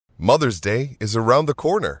Mother's Day is around the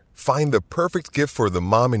corner. Find the perfect gift for the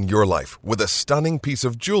mom in your life with a stunning piece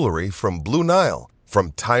of jewelry from Blue Nile.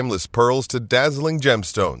 From timeless pearls to dazzling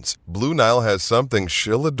gemstones, Blue Nile has something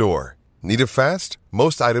she'll adore. Need it fast?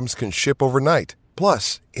 Most items can ship overnight.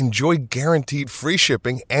 Plus, enjoy guaranteed free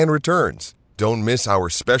shipping and returns. Don't miss our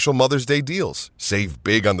special Mother's Day deals. Save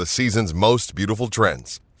big on the season's most beautiful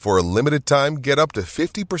trends. For a limited time, get up to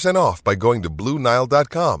 50% off by going to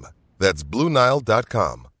BlueNile.com. That's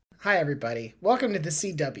BlueNile.com. Hi, everybody. Welcome to the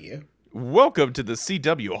CW. Welcome to the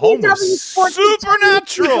CW, home of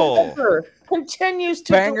Supernatural. Continues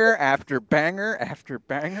to banger after banger after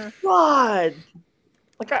banger. God,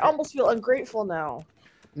 like I almost feel ungrateful now.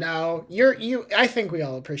 No, I think we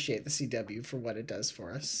all appreciate the CW for what it does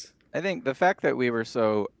for us. I think the fact that we were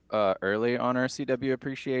so early on our CW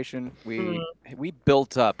appreciation, we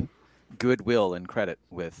built up goodwill and credit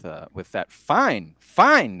with that fine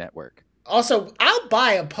network. Also, I'll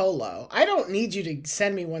buy a polo. I don't need you to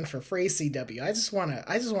send me one for free, CW. I just want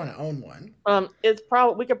to own one. It's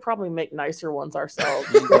probably we could probably make nicer ones ourselves.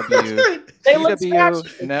 CW, They look CW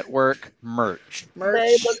scratchy. Network merch.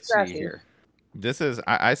 They look See scratchy. here. This is,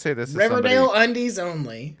 I say this is Riverdale undies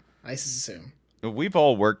only, I assume. We've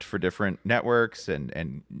all worked for different networks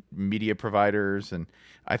and media providers, and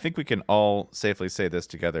I think we can all safely say this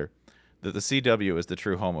together, that the CW is the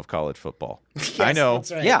true home of college football. Yes, I know.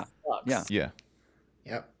 That's right. Yeah. Yeah.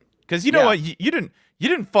 Yep. Because you know what? You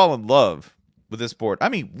didn't fall in love with this sport. I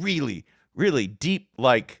mean, really, really deep,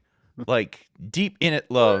 like deep in it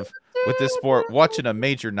love with this sport watching a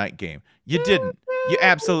major night game. You didn't. You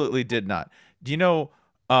absolutely did not. Do you know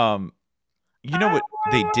what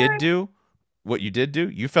they did do? What you did do?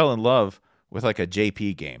 You fell in love with like a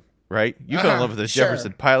JP game, right? You fell in love with the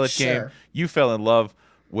Jefferson Pilot game. You fell in love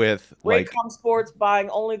with Raycom Sports buying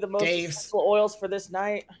only the most Dave's. essential oils for this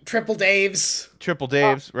night. Triple Dave's,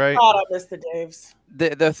 right? God, I miss the Daves.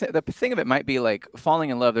 The thing of it might be like falling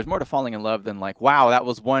in love. There's more to falling in love than like, wow, that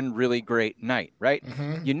was one really great night, right?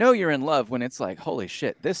 Mm-hmm. You know you're in love when it's like, holy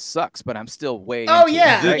shit, this sucks, but I'm still way Oh into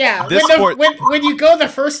yeah, it, right? yeah. When you go the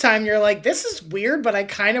first time, you're like, this is weird, but I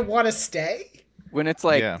kind of want to stay. When it's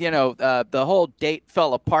like, the whole date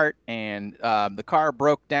fell apart and the car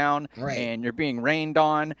broke down, right, and you're being rained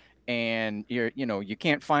on, and you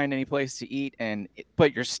can't find any place to eat,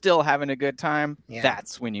 but you're still having a good time. Yeah.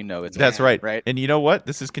 That's when you know it's right. And you know what?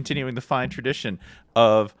 This is continuing the fine tradition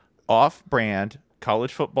of off-brand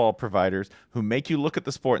college football providers who make you look at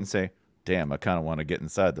the sport and say, damn, I kind of want to get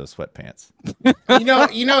inside those sweatpants. You know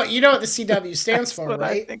what the CW stands for, right?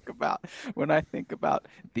 I think about when I think about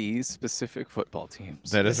these specific football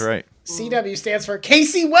teams. That is right. CW stands for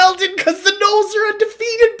Casey Weldon, because the Knowles are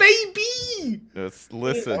undefeated, baby.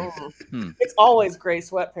 Listen. It's always gray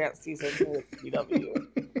sweatpants season for CW.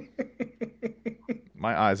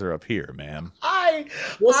 My eyes are up here, ma'am. I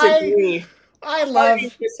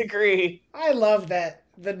disagree. I love that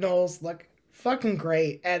the Knowles look fucking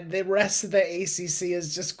great, and the rest of the ACC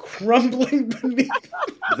is just crumbling beneath.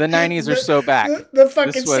 The 90s are so back. The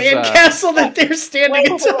fucking sandcastle that they're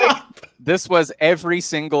standing atop. This was every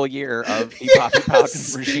single year of the Poppy Falcon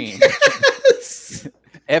regime. Yes.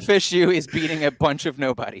 FSU is beating a bunch of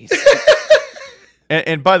nobodies.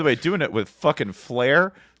 And by the way, doing it with fucking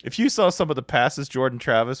flair. If you saw some of the passes Jordan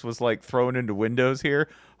Travis was like throwing into windows here,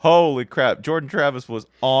 holy crap! Jordan Travis was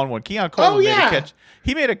on one. Keon Coleman made a catch.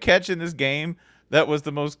 He made a catch in this game that was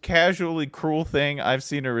the most casually cruel thing I've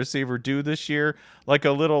seen a receiver do this year. Like a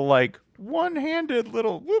little one-handed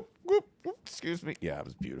little whoop whoop whoop. Excuse me. Yeah, it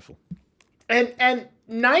was beautiful. And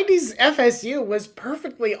 90s FSU was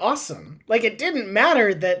perfectly awesome. Like, it didn't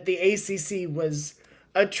matter that the ACC was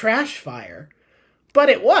a trash fire. But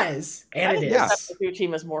it was, and it is. The FSU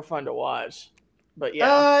team is more fun to watch, but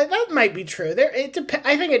yeah, that might be true.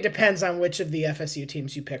 I think it depends on which of the FSU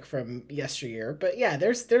teams you pick from yesteryear. But yeah,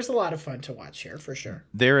 there's a lot of fun to watch here for sure.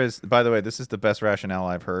 There is, by the way, this is the best rationale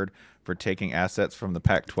I've heard for taking assets from the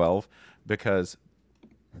Pac-12, because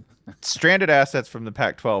stranded assets from the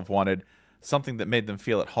Pac-12 wanted something that made them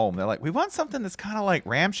feel at home. They're like, we want something that's kind of like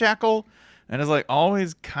ramshackle. And it's like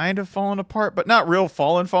always kind of falling apart, but not real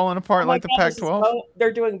falling apart like the Pac-12.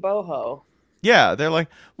 They're doing boho. Yeah, they're like,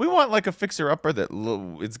 we want like a fixer-upper that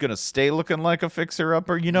it's going to stay looking like a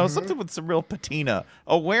fixer-upper, something with some real patina,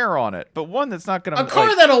 a wear on it, but one that's not going to... A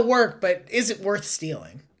car that'll work, but is it worth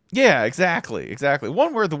stealing? Yeah, exactly.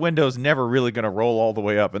 One where the window's never really going to roll all the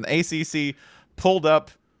way up. And the ACC pulled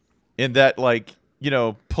up in that,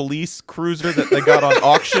 police cruiser that they got on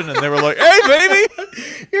auction, and they were like, "Hey, baby,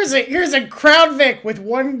 here's a Crown Vic with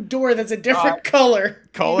one door that's a different color,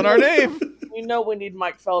 calling our name." We need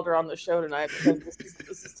Mike Felder on the show tonight, because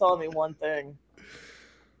this is telling me one thing.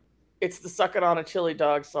 It's the "Suckin' on a Chili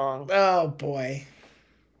Dog" song. Oh boy.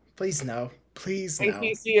 Please no. Please no.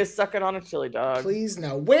 ACC is "Suckin' on a Chili Dog." Please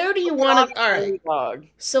no. Where do you Suckin' on want a to? All right. chili dog.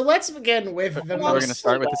 So let's begin with the So we're going to most.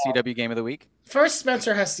 start with the CW game of the week. First,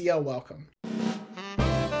 Spencer has to yell welcome.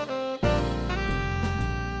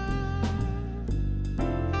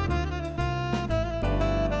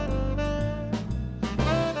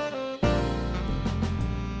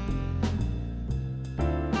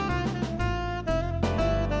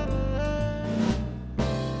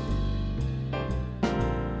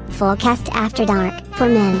 Fullcast After Dark for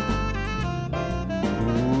men.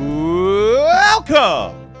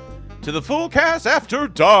 Welcome to the Full Cast After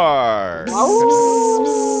Dark.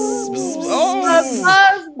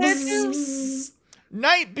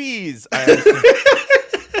 Night bees.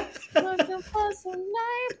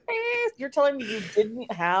 You're telling me you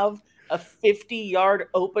didn't have a 50-yard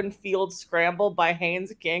open field scramble by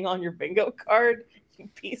Haynes King on your bingo card? You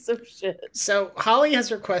piece of shit. So Holly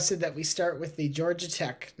has requested that we start with the Georgia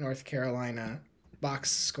Tech North Carolina box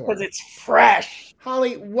score. Because it's fresh.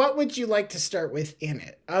 Holly, what would you like to start with in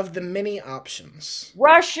it of the many options?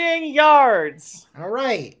 Rushing yards. All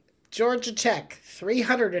right. Georgia Tech,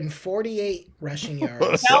 348 rushing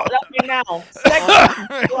yards.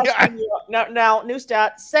 Now, now, new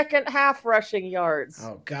stat, second half rushing yards.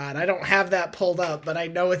 Oh, God. I don't have that pulled up, but I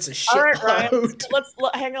know it's a All right, Ryan.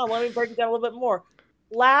 shitload. Hang on. Let me break it down a little bit more.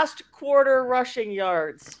 Last quarter rushing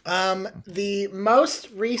yards. The most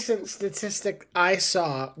recent statistic I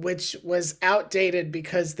saw, which was outdated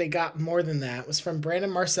because they got more than that, was from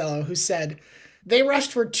Brandon Marcello, who said they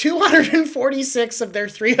rushed for 246 of their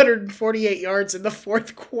 348 yards in the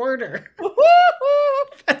fourth quarter.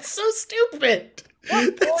 That's so stupid.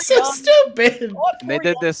 That's so stupid. They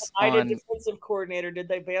did this on defensive coordinator. Did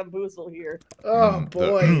they bamboozle here? Oh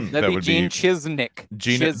boy, that'd be would Gene be Chisnick.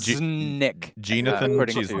 Chisnick.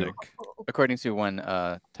 According to one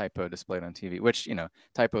typo displayed on TV, which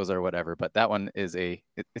typos are whatever, but that one is it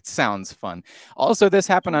sounds fun. Also, this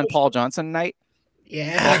happened on Paul Johnson night.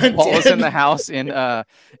 Yeah, Paul was in the house in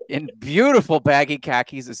beautiful baggy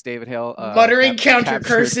khakis, as David Hale muttering counter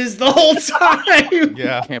curses the whole time.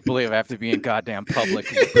 Yeah, can't believe I have to be in goddamn public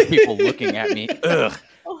with people looking at me. Ugh.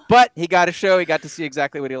 But he got a show. He got to see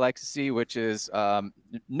exactly what he likes to see, which is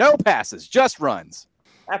no passes, just runs.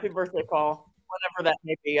 Happy birthday, Paul. Whatever that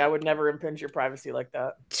may be, I would never impinge your privacy like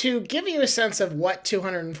that. To give you a sense of what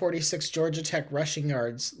 246 Georgia Tech rushing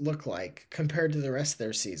yards look like compared to the rest of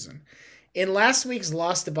their season. In last week's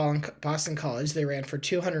loss to Boston College, they ran for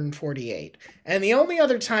 248. And the only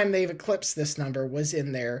other time they've eclipsed this number was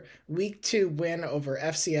in their Week 2 win over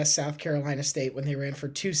FCS South Carolina State when they ran for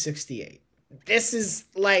 268. This is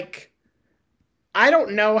like, I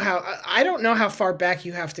don't know how far back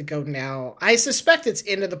you have to go now. I suspect it's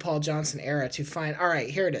into the Paul Johnson era to find. All right,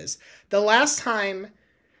 here it is. The last time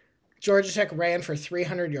Georgia Tech ran for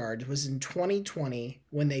 300 yards was in 2020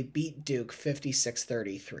 when they beat Duke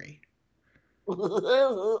 56-33.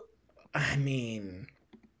 I mean,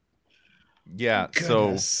 yeah.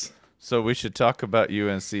 goodness. So we should talk about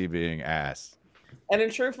UNC being ass. And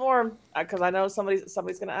in true form, because I know somebody's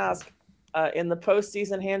going to ask, in the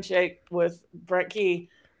postseason handshake with Brent Key,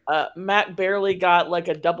 Matt barely got like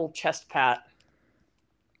a double chest pat.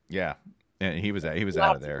 Yeah, and he was out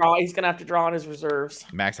of there. He's going to have to draw on his reserves.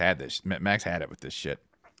 Max had this. Max had it with this shit.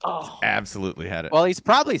 Oh, absolutely had it. Well, he's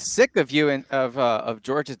probably sick of of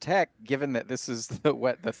Georgia Tech, given that this is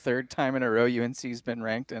the third time in a row UNC's been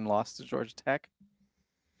ranked and lost to Georgia Tech.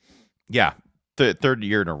 Yeah, third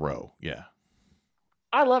year in a row. Yeah,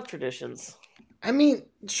 I love traditions. I mean,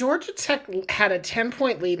 Georgia Tech had a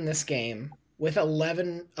 10-point lead in this game with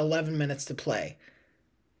 11 minutes to play,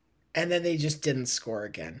 and then they just didn't score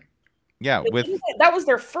again. Yeah, that was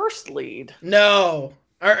their first lead. No.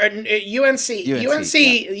 UNC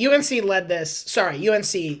led this. Sorry,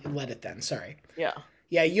 UNC led it then. Sorry. Yeah.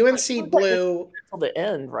 Yeah, UNC blew until the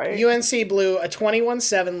end, right? UNC blew a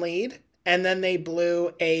 21-7 lead, and then they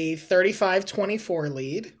blew a 35-24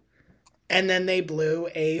 lead, and then they blew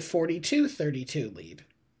a 42-32 lead.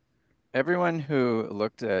 Everyone who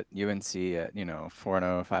looked at UNC at 4-0,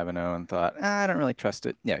 5-0 and thought, I don't really trust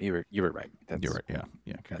it. Yeah, you were right. You're right. Yeah.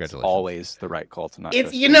 Congratulations. That's always the right call to not. It's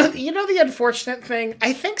trust you know the unfortunate thing.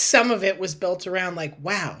 I think some of it was built around like,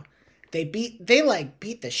 wow, they beat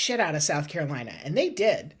the shit out of South Carolina, and they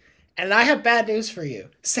did. And I have bad news for you.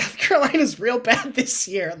 South Carolina's real bad this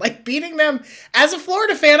year. Like, beating them, as a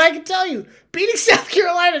Florida fan, I can tell you, beating South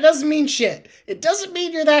Carolina doesn't mean shit. It doesn't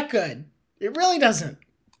mean you're that good. It really doesn't.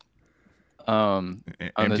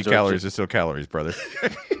 Empty calories are still calories, brother.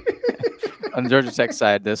 On the Georgia Tech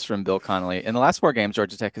side, this from Bill Connolly. In the last 4 games,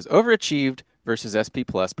 Georgia Tech has overachieved versus SP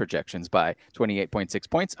Plus projections by 28.6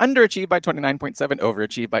 points, underachieved by 29.7,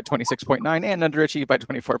 overachieved by 26.9, and underachieved by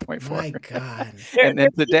 24.4. My God. And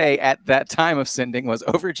then today, at that time of sending, was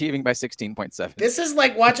overachieving by 16.7. This is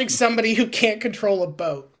like watching somebody who can't control a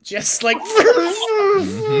boat. Just like...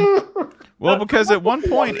 Well, because at one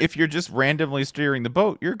point, if you're just randomly steering the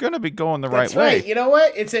boat, you're going to be going the right way. Right. You know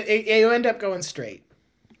what? You end up going straight.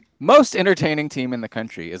 Most entertaining team in the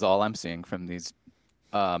country is all I'm seeing from these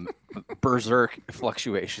berserk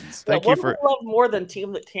fluctuations. Thank you what for... do we love more than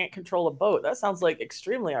team that can't control a boat? That sounds like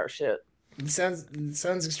extremely our shit. It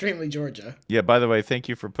sounds extremely Georgia. Yeah, by the way, thank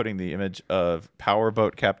you for putting the image of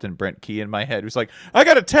powerboat Captain Brent Key in my head, who's like, I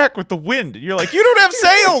got attacked with the wind. And you're like, you don't have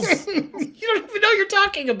sails! You don't even know what you're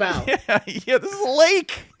talking about. Yeah, this is a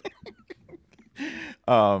lake.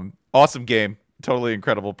 Awesome game. Totally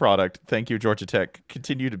incredible product. Thank you, Georgia Tech.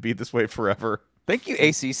 Continue to be this way forever. Thank you,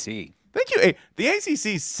 ACC. Thank you. The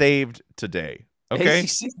ACC saved today. Okay?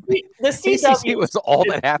 The ACC was all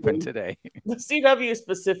that happened today. The CW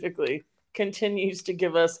specifically continues to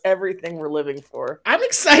give us everything we're living for. I'm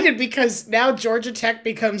excited because now Georgia Tech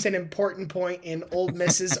becomes an important point in Ole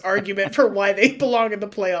Miss's argument for why they belong in the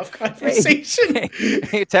playoff conversation.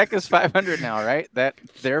 Hey, Tech is 500 now, right?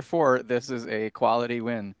 Therefore, this is a quality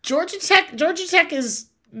win. Georgia Tech is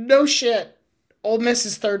no shit Ole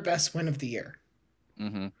Miss's third best win of the year.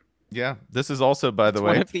 Mm-hmm. Yeah, this is also, by the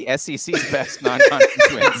way, one of the SEC's best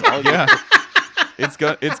non-conference wins all year. Yeah.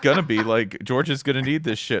 It's gonna be like Georgia's gonna need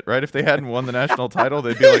this shit, right? If they hadn't won the national title,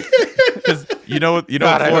 they'd be like, because you know what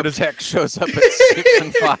Florida's Tech shows up at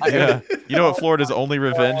 6-5. Yeah, you know what Florida's only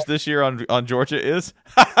revenge this year on Georgia is?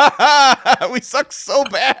 We suck so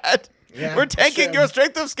bad. Yeah, we're tanking your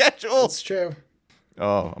strength of schedule. That's true.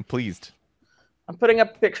 Oh, I'm pleased. I'm putting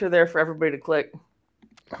up a picture there for everybody to click.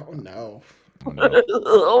 Oh no. Oh, no.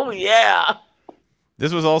 Oh yeah.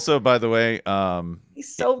 This was also, by the way,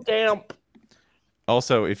 He's so damp.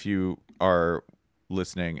 also, if you are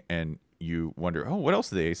listening and you wonder, oh, what else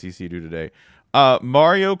did the ACC do today?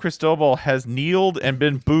 Mario Cristobal has kneeled and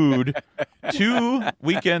been booed 2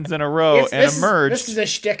 weekends in a row emerged. This is a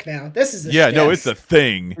shtick now. This is a yeah, shtick. no, it's a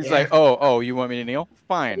thing. He's like, oh, you want me to kneel?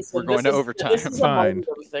 Fine, Listen, we're going to overtime. This is Fine.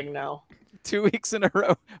 a thing now. 2 weeks in a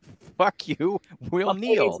row. Fuck you. We'll Fuck the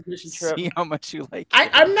kneel. exhibition trip. See how much you like it.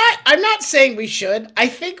 I'm not saying we should. I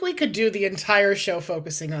think we could do the entire show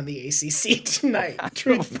focusing on the ACC tonight.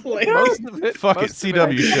 Truthfully, Most of it. Fuck it, most of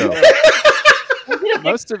CW show.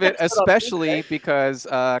 Most of it, especially because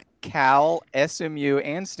Cal, SMU,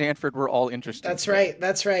 and Stanford were all interested. That's right.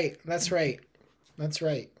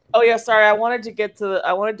 Oh yeah, sorry. I wanted to get to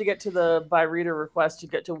the by reader request to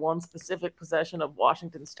get to one specific possession of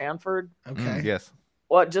Washington Stanford. Okay. Yes.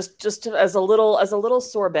 Well, just to, as a little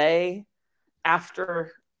sorbet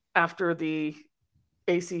after the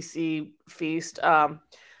ACC feast.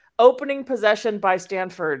 Opening possession by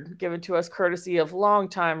Stanford, given to us courtesy of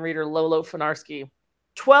longtime reader Lolo Finarski.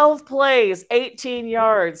 12 plays, 18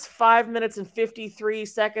 yards, 5 minutes and 53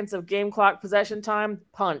 seconds of game clock possession time.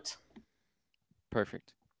 Punt.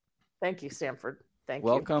 Perfect. Thank you, Stanford. Thank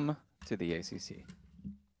you. Welcome to the ACC.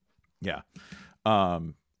 Yeah.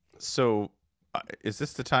 So, is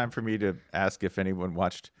this the time for me to ask if anyone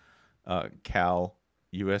watched Cal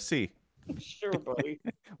USC? Sure, buddy.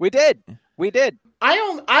 We did.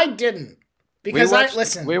 I didn't because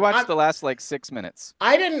We watched the last 6 minutes.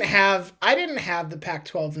 I didn't have the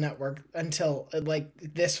Pac-12 network until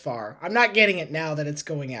this far. I'm not getting it now that it's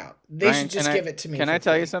going out. They Ryan, should just give it to me. Can for I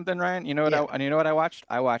tell free. you something, Ryan? You know what I watched?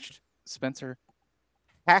 I watched Spencer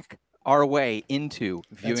hack our way into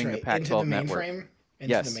viewing the Pac-12 network.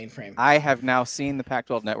 Into the mainframe. I have now seen the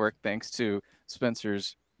Pac-12 network thanks to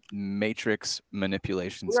Spencer's matrix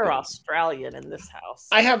manipulation We're skills. Australian in this house.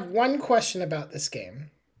 I have one question about this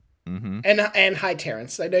game. Mm-hmm. And hi,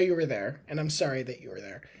 Terrence. I know you were there, and I'm sorry that you were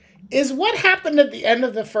there. Is what happened at the end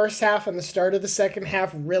of the first half and the start of the second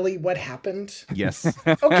half really what happened? Yes.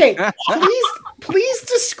 Okay, please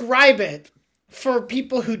describe it for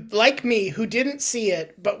people who, like me, who didn't see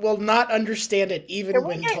it but will not understand it even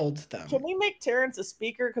when told to them. Can we make Terrence a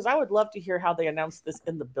speaker? Because I would love to hear how they announced this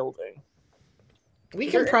in the building. We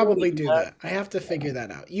can probably do that. I have to figure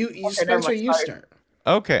that out. Spencer, you start.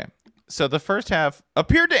 Okay. So the first half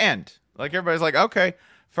appeared to end. Like everybody's like, okay,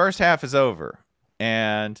 first half is over.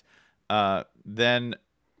 And then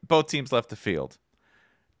both teams left the field.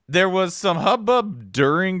 There was some hubbub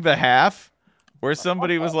during the half where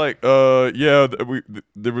somebody was like,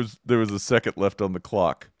 there was a second left on the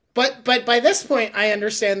clock. But by this point, I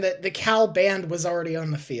understand that the Cal band was already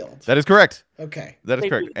on the field. That is correct. Okay. That is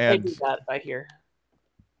correct. They do that, I hear.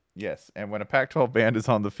 Yes, and when a Pac-12 band is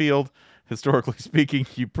on the field, historically speaking,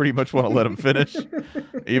 you pretty much want to let them finish,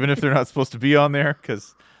 even if they're not supposed to be on there,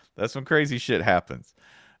 because that's when crazy shit happens.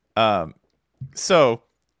 So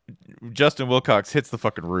Justin Wilcox hits the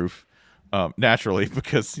fucking roof, naturally,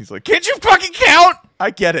 because he's like, "Can't you fucking count?" I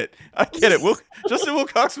get it. Justin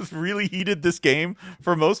Wilcox was really heated this game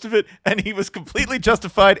for most of it, and he was completely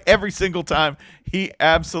justified every single time. He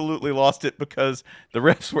absolutely lost it because the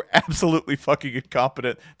refs were absolutely fucking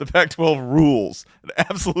incompetent. The Pac-12 rules. It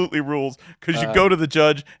absolutely rules, because you go to the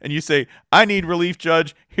judge and you say, "I need relief,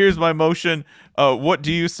 judge. Here's my motion. What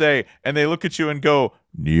do you say?" And they look at you and go,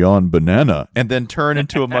 "Neon banana," and then turn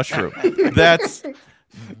into a mushroom.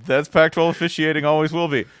 That's Pac-12 officiating, always will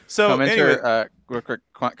be. So anyway,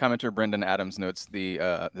 Commenter Brendan Adams notes the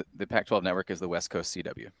Pac-12 network is the West Coast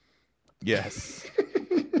CW. yes.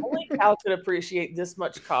 Only Cal could appreciate this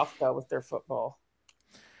much Kafka with their football.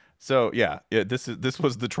 So yeah, this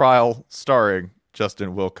was the trial starring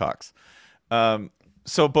Justin Wilcox.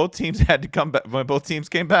 So both teams had to come back. When both teams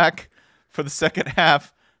came back for the second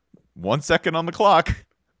half, 1 second on the clock,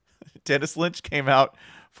 Dennis Lynch came out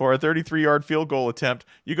for a 33-yard field goal attempt.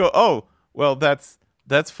 You go, "Oh, well, that's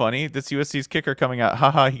funny. That's USC's kicker coming out.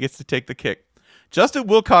 Haha, he gets to take the kick." Justin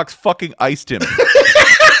Wilcox fucking iced him.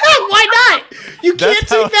 Why not? You can't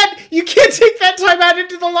take that time out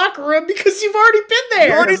into the locker room because you've already been there.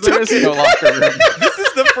 You already There is no locker room. This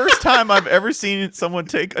is the first time I've ever seen someone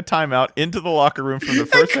take a timeout into the locker room from the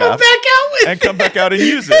first half and come back out and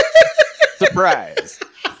use it. Surprise.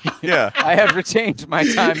 Yeah. I have retained my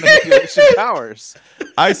time manipulation powers.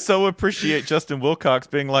 I so appreciate Justin Wilcox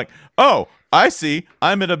being like, "Oh, I see.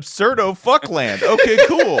 I'm in absurdo fuckland. Okay,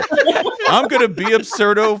 cool. I'm going to be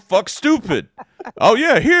absurdo fuck stupid. Oh,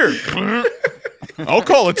 yeah, here. I'll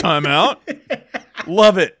call a timeout."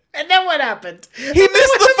 Love it. And then what happened? He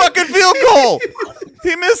missed the fucking field goal.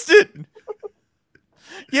 He missed it.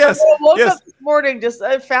 Yes. He woke Yes. up this morning, just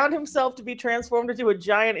found himself to be transformed into a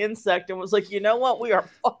giant insect, and was like, "You know what? We are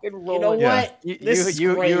fucking rolling." You know Yeah. what? This is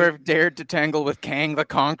You great. have dared to tangle with Kang the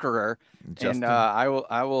Conqueror, Justin. and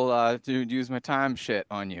I will use my time shit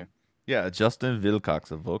on you. Yeah, Justin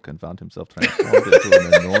Wilcox awoke and found himself transformed into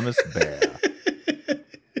an enormous bear.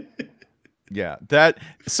 Yeah,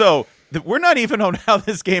 we're not even on how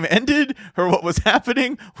this game ended or what was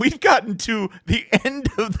happening. We've gotten to the end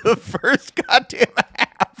of the first goddamn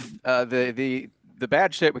half. The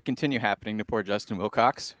bad shit would continue happening to poor Justin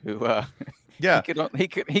Wilcox, who Yeah,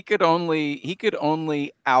 he could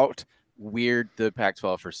only out weird the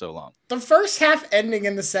Pac-12 for so long. The first half ending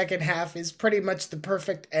in the second half is pretty much the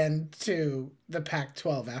perfect end to the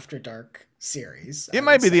Pac-12 After Dark series. it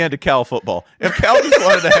might be the end of Cal football. If Cal just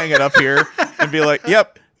wanted to hang it up here and be like,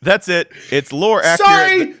 "Yep, that's it. It's lore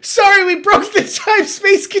accurate." Sorry, we broke the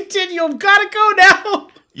time-space continuum. Gotta go now.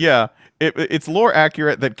 Yeah, it's lore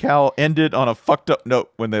accurate that Cal ended on a fucked up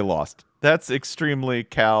note when they lost. That's extremely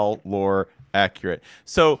Cal lore accurate.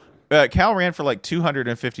 So Cal ran for like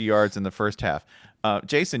 250 yards in the first half.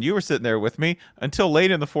 Jason, you were sitting there with me until late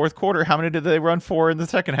in the fourth quarter. How many did they run for in the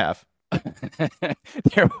second half?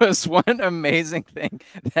 There was one amazing thing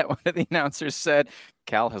that one of the announcers said: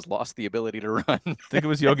 "Cal has lost the ability to run." I think it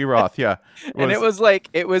was Yogi Roth. Yeah, And it was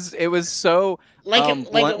so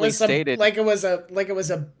bluntly stated. like it was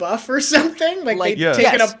a buff or something. Like Like, they'd yeah.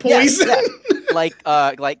 taken yes, a poison.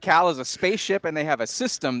 like Cal is a spaceship and they have a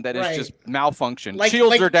system that is Right. just malfunctioned. Like- Shields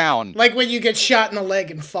like- are down. Like when you get shot in the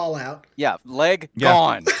leg and fall out. Yeah, leg Yeah.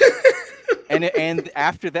 gone. And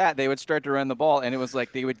after that, they would start to run the ball, and it was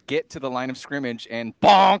like they would get to the line of scrimmage and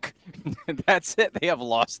bonk. That's it. They have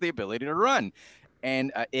lost the ability to run,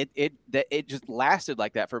 and it just lasted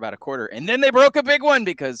like that for about a quarter, and then they broke a big one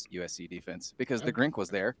because USC defense, because the Grink was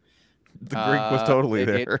there. The Greek was totally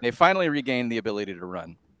there. They finally regained the ability to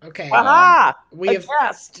run. Okay. Aha! we have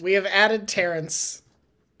Addressed. we have added Terrence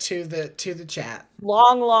to the chat.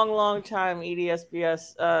 Long time E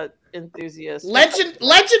EDSBS enthusiast.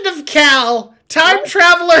 Legend of Cal, time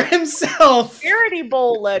traveler himself. Charity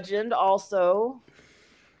Bowl legend also.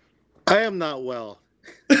 I am not well.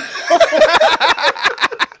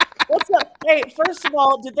 What's up? Hey, first of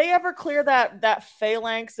all, did they ever clear that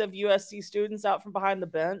phalanx of USC students out from behind the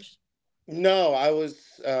bench? No, I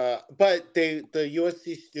was, but the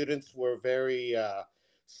USC students were very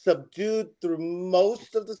subdued through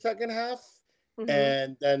most of the second half, Mhm.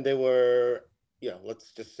 and then they were,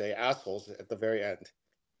 let's just say assholes at the very end.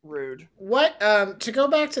 Rude. What to go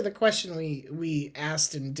back to the question we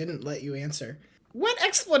asked and didn't let you answer. What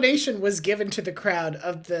explanation was given to the crowd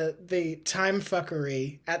of the time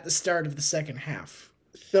fuckery at the start of the second half?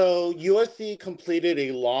 So USC completed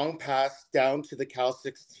a long pass down to the Cal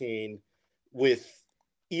 16 with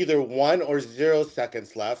either 1 or 0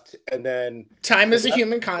 seconds left, and then Time is a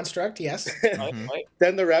human construct, yes. Right, Mhm. right.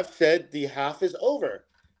 then the ref said the half is over.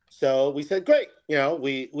 So we said, great,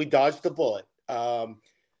 we dodged the bullet.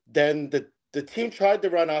 Then the team tried to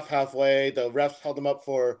run off halfway. The refs held them up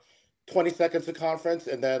for 20 seconds of conference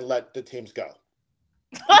and then let the teams go.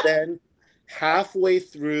 Then halfway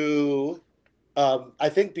through, I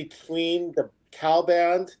think between the Cal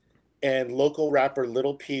band and local rapper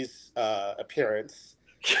Little P's appearance,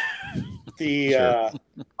 the Sure.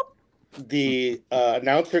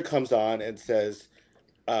 announcer comes on and says,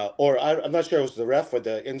 I'm not sure it was the ref or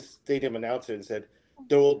the in-stadium announcer, and said,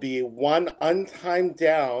 there will be one untimed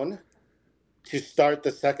down to start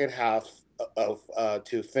the second half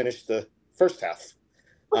to finish the first half.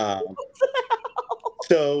 Um,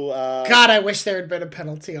 so God, I wish there had been a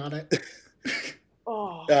penalty on it.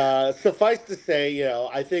 Oh, suffice to say,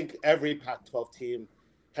 I think every Pac-12 team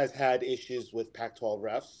has had issues with Pac-12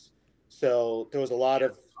 refs. So there was a lot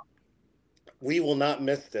of, we will not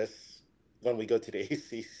miss this when we go to the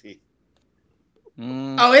ACC.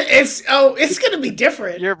 Oh, it's gonna be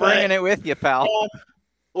different. You're but- bringing it with you, pal.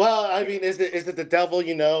 Well, I mean, is it the devil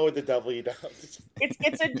you know or the devil you don't?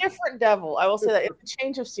 it's a different devil. I will say that it's a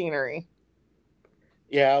change of scenery.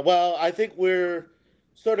 Yeah, well, I think we're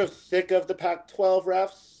sort of sick of the Pac-12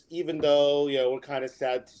 refs, even though we're kind of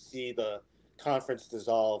sad to see the conference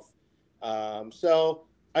dissolve. So,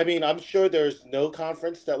 I mean, I'm sure there's no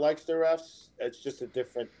conference that likes their refs. It's just a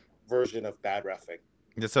different version of bad reffing.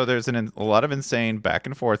 So there's a lot of insane back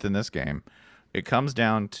and forth in this game. It comes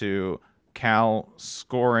down to Cal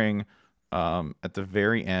scoring at the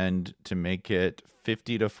very end to make it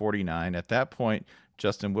 50-49. At that point,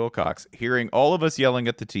 Justin Wilcox, hearing all of us yelling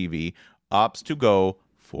at the TV, opts to go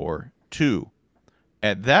for 2.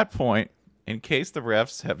 At that point, in case the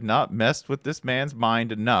refs have not messed with this man's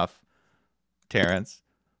mind enough, Terrence,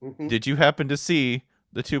 Mhm. did you happen to see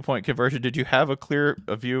the 2-point conversion? Did you have a clear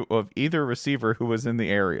view of either receiver who was in the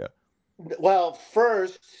area? Well,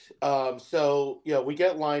 first, so we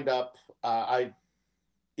get lined up. I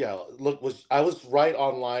was right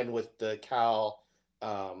on line with the Cal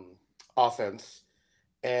offense,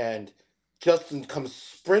 and Justin comes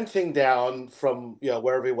sprinting down from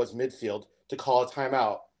wherever he was midfield to call a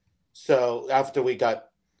timeout. So after we got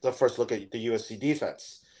the first look at the USC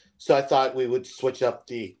defense, so I thought we would switch up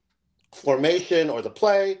the formation or the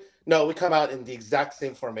play. No, we come out in the exact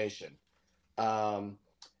same formation. And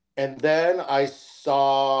then I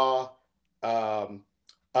saw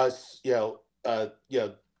us, the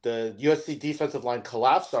USC defensive line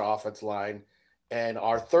collapsed our offensive line, and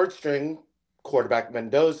our third string quarterback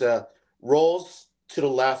Mendoza rolls to the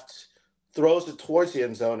left, throws it towards the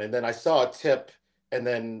end zone, and then I saw a tip, and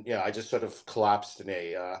then I just sort of collapsed in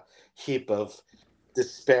a heap of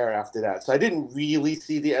despair after that. So I didn't really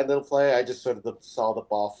see the end of the play. I just sort of saw the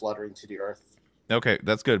ball fluttering to the earth. Okay,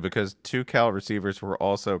 that's good because 2 Cal receivers were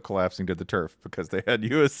also collapsing to the turf because they had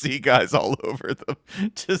USC guys all over them,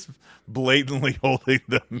 just blatantly holding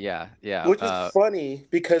them. Yeah. Which is funny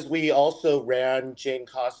because we also ran Jane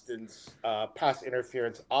Costin's pass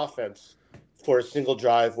interference offense for a single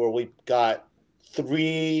drive where we got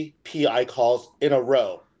 3 PI calls in a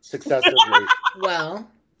row successively. Well,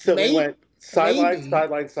 So we went sideline,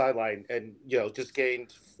 maybe. sideline, and just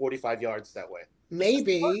gained 45 yards that way.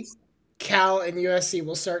 Maybe Cal and USC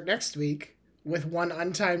will start next week with one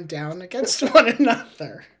untimed down against one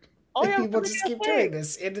another. Oh yeah, Maybe we'll just keep doing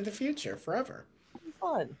this. this into the future forever.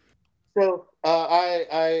 Fun. So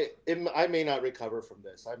I may not recover from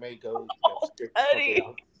this. I may go. Stick to something Eddie.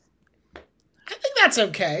 else. I think that's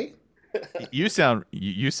okay. You sound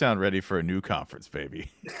ready for a new conference,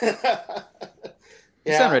 baby.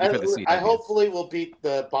 You sound ready for the CW. I hopefully will beat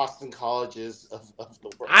the Boston colleges of the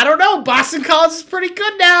world. I don't know. Boston College is pretty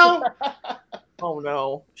good now. Oh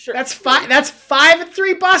no. Sure. That's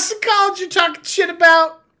 5-3 Boston College you're talking shit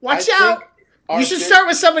about. Watch out. You should start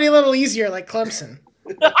with somebody a little easier like Clemson.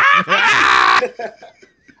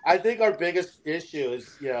 I think our biggest issue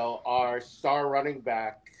is, our star running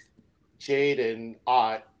back, Jaden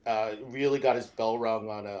Ott, really got his bell rung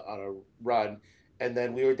on a run. And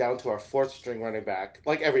then we were down to our 4th string running back,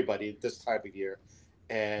 like everybody this time of year.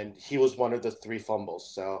 And he was one of the 3 fumbles.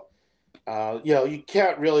 So, you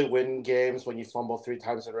can't really win games when you fumble 3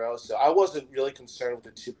 times in a row. So I wasn't really concerned with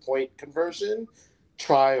the 2-point conversion.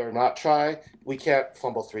 Try or not try, we can't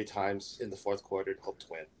fumble 3 times in the 4th quarter and hope to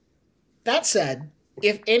win. That said,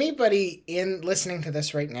 if anybody listening to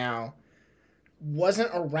this right now wasn't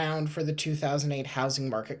around for the 2008 housing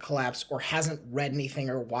market collapse or hasn't read anything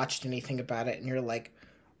or watched anything about it, and you're like,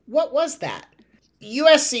 what was that?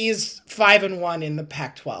 USC is 5-1 in the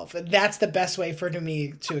Pac-12. And that's the best way for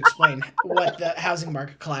me to explain what the housing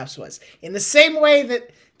market collapse was. In the same way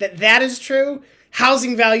that is true,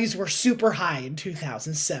 housing values were super high in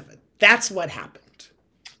 2007. That's what happened.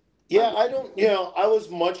 Yeah, I was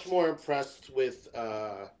much more impressed with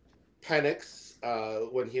Penix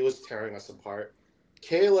when he was tearing us apart.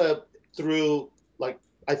 Caleb threw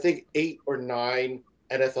I think 8 or 9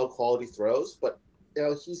 NFL quality throws, but he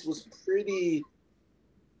was pretty.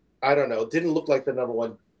 I don't know. Didn't look like the number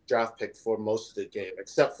 1 draft pick for most of the game,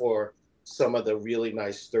 except for some of the really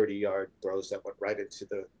nice 30-yard throws that went right into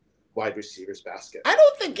the wide receiver's basket. I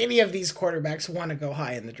don't think any of these quarterbacks want to go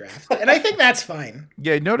high in the draft, and I think that's fine.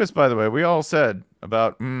 Yeah, notice, by the way, we all said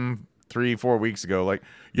about 3-4 weeks ago, like,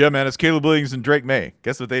 yeah, man, it's Caleb Williams and Drake May.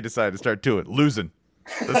 Guess what they decided to start doing? Losing.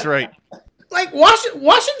 That's right. Like,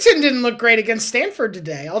 Washington didn't look great against Stanford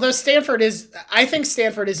today, although I think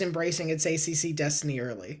Stanford is embracing its ACC destiny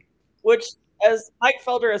early. Which, as Mike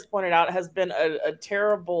Felder has pointed out, has been a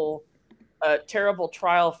terrible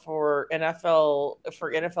trial for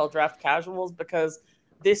NFL draft casuals, because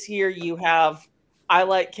this year you have I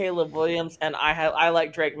like Caleb Williams and I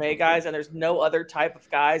like Drake May guys, and there's no other type of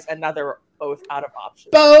guys, and now they're both out of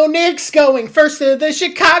options. Bo Nix going first to the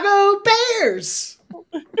Chicago Bears.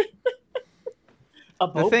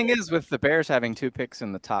 The thing is, with the Bears having 2 picks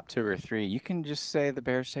in the top 2 or 3, you can just say the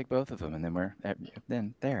Bears take both of them, and then we're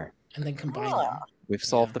there. And then combine them. We've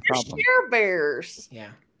solved the problem. Share Bears. Yeah.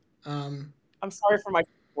 I'm sorry for my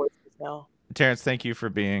voices now. Terrence, thank you for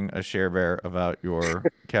being a share bear about your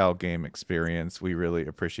Cal game experience. We really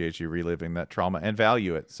appreciate you reliving that trauma and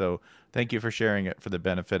value it. So thank you for sharing it for the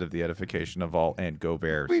benefit of the edification of all, and go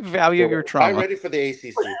Bears. We value your trauma. I'm ready for the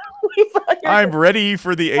ACC. I'm ready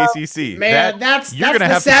for the ACC. Man, that's you're gonna the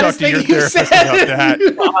have to talk to your therapist about that.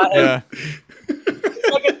 Yeah.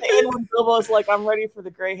 Like at the end when Bilbo's like, I'm ready for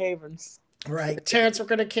the Grey Havens. Right. Terrence, we're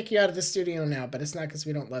going to kick you out of the studio now, but it's not because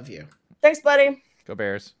we don't love you. Thanks, buddy. Go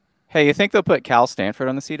Bears. Hey, you think they'll put Cal Stanford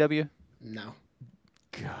on the CW? No.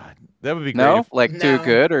 God, that would be great. No? No. Too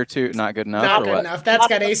good or too not good enough? Not or good what? enough. That's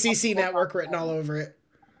got ACC Network written all over it.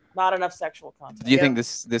 Not enough sexual content. Do you think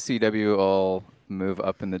this CW will move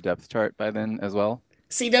up in the depth chart by then as well?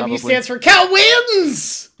 CW Probably. stands for Cal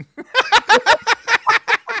Wins!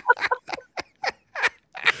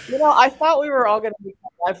 I thought we were all going to be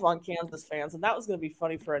lifelong Kansas fans, and that was going to be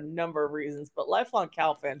funny for a number of reasons, but lifelong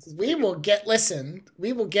Cal fans is we will get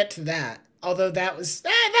to that. Although that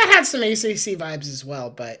had some ACC vibes as well,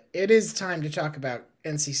 but it is time to talk about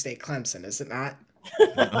NC State Clemson, is it not?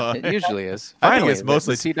 It usually is. I think Finally, it's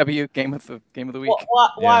mostly the CW game of the week. Why?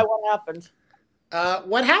 Yeah. What happened?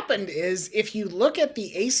 What happened is, if you look at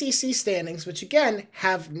the ACC standings, which again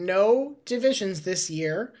have no divisions this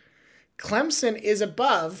year, Clemson is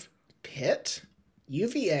above Pitt,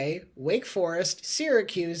 UVA, Wake Forest,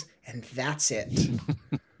 Syracuse, and that's it.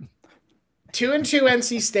 2-2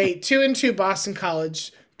 NC State, 2-2 Boston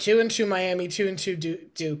College, 2-2 Miami,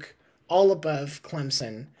 2-2 Duke, all above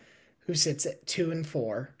Clemson, who sits at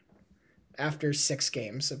 2-4 after 6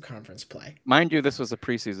 games of conference play. Mind you, this was a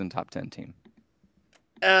preseason top 10 team.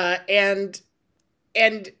 And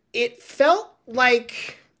it felt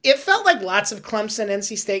like lots of Clemson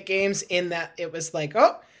NC State games, in that it was like,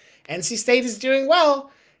 oh, NC State is doing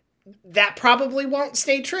well. That probably won't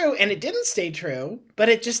stay true. And it didn't stay true, but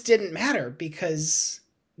it just didn't matter because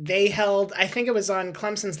they held, I think it was on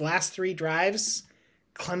Clemson's last 3 drives,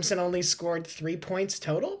 Clemson only scored 3 points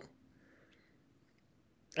total.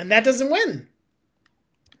 And that doesn't win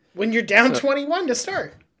when you're down 21 to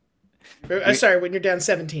start. When you're down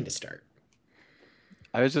 17 to start.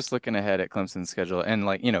 I was just looking ahead at Clemson's schedule, and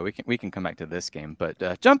we can come back to this game,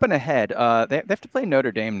 but jumping ahead, they have to play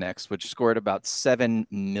Notre Dame next, which scored about 7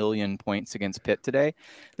 million points against Pitt today.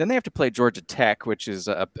 Then they have to play Georgia Tech, which is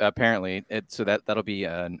apparently that'll be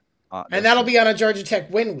and that'll be on a Georgia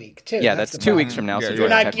Tech win week too. Yeah, that's 2 weeks from now. Yeah, so you're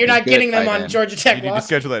you're not getting them on Georgia Tech. You need to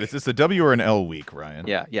schedule that. Is this a W or an L week, Ryan?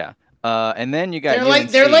 Yeah. And then you got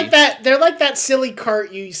they're like that silly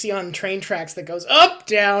cart you see on train tracks that goes up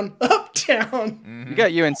down up down. Mm-hmm. You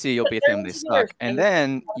got UNC, you'll beat them, they suck. And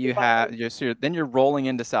then you're rolling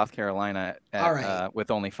into South Carolina with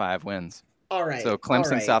only 5 wins. All right. So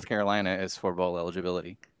Clemson, South Carolina is for bowl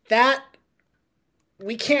eligibility. That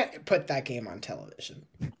we can't put that game on television.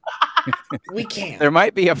 We can't. There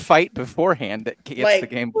might be a fight beforehand that gets the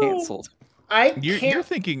game canceled. You're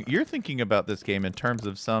thinking about this game in terms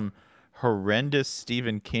of some horrendous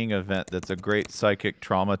Stephen King event that's a great psychic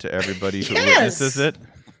trauma to everybody who witnesses it.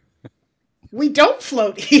 We don't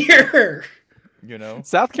float here.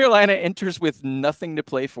 South Carolina enters with nothing to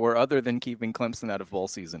play for other than keeping Clemson out of bowl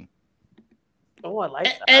season. Oh, I like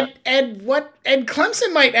that. And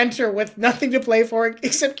Clemson might enter with nothing to play for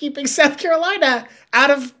except keeping South Carolina out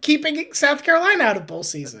of bowl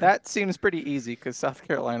season. That seems pretty easy because South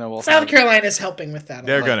Carolina will. South Carolina's helping with that.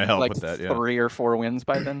 They're going to help with that, 3 or 4 wins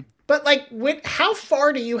by then. But like, how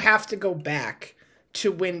far do you have to go back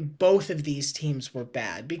to when both of these teams were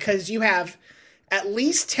bad? Because you have at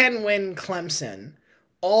least 10-win Clemson,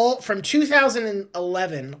 all from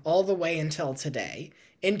 2011 all the way until today.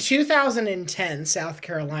 In 2010, South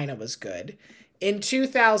Carolina was good. In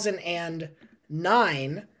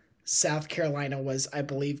 2009, South Carolina was, I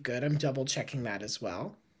believe, good. I'm double checking that as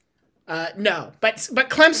well. No, but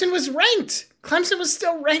Clemson was ranked. Clemson was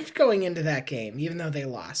still ranked going into that game, even though they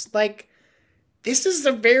lost. Like, this is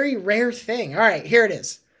a very rare thing. All right, here it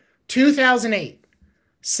is. 2008,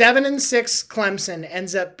 7-6 Clemson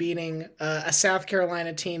ends up beating a South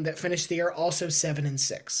Carolina team that finished the year also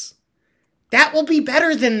 7-6. That will be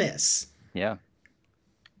better than this. Yeah.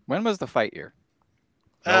 When was the fight year?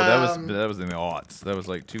 Oh, that was in the aughts. That was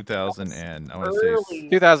like 2000 and I want to say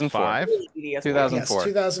 2005. 2004. Yes,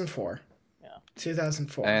 2004. Yeah.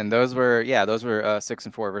 2004. And those were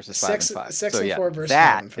 6-4 versus 5-5. 6 so, and yeah, 4 versus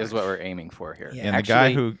that 5. is what we're aiming for here. Yeah. And Actually, the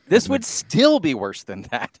guy who this would still be worse than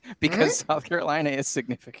that because South Carolina is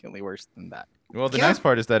significantly worse than that. Well, the nice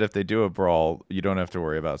part is that if they do a brawl, you don't have to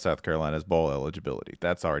worry about South Carolina's bowl eligibility.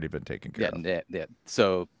 That's already been taken care of. Yeah.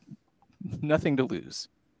 So nothing to lose.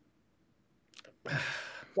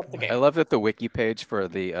 I love that the wiki page for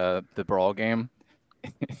the brawl game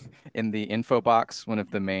in the info box, one of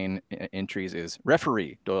the main entries is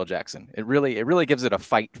referee Doyle Jackson. It really gives it a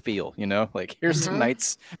fight feel, you know? Like here's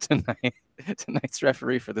tonight's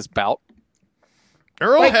referee for this bout.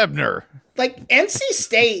 Earl Hebner. Like NC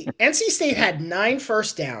State had 9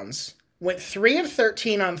 first downs, went 3 of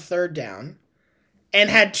 13 on third down, and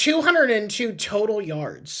had 202 total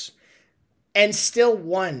yards, and still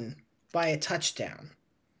won by a touchdown.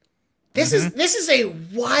 This is a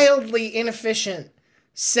wildly inefficient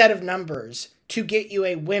set of numbers to get you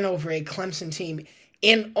a win over a Clemson team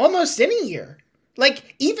in almost any year.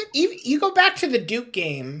 Like even you go back to the Duke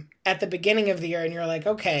game at the beginning of the year and you're like,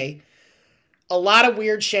 okay, a lot of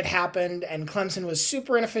weird shit happened and Clemson was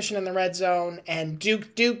super inefficient in the red zone and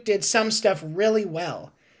Duke did some stuff really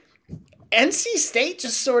well. NC State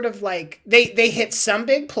just sort of like they hit some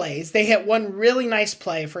big plays. They hit one really nice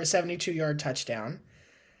play for a 72-yard touchdown.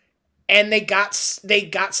 And they got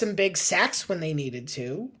some big sacks when they needed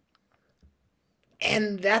to.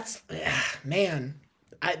 And that's man,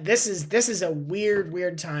 this is a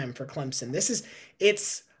weird time for Clemson.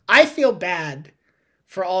 I feel bad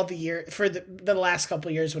for all the the last couple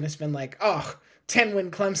of years when it's been like,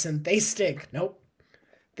 10-win Clemson, they stink. Nope.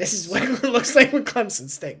 This is what it looks like when Clemson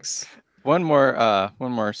stinks. One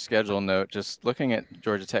more schedule note. Just looking at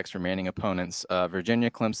Georgia Tech's remaining opponents,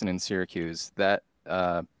 Virginia, Clemson, and Syracuse. That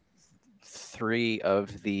 3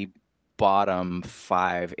 of the bottom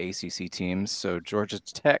 5 ACC teams. So Georgia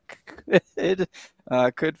Tech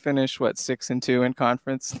could finish 6-2 in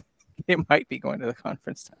conference. They might be going to the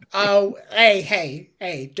conference time. Oh,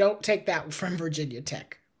 hey! Don't take that from Virginia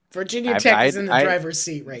Tech. Virginia Tech is in the driver's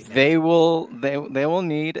seat right now. They will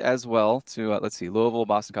need as well to let's see, Louisville,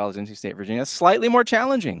 Boston College, NC State, Virginia, slightly more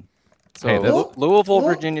challenging. So Louisville,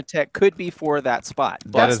 Virginia Tech could be for that spot.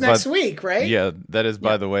 That's next week, right? Yeah, that is,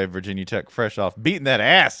 by the way, Virginia Tech fresh off beating that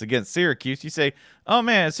ass against Syracuse. You say, oh,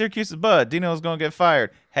 man, Syracuse is bud. Dino's going to get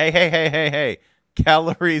fired. Hey.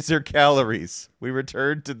 Calories are calories. We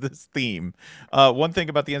return to this theme. One thing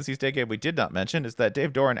about the NC State game we did not mention is that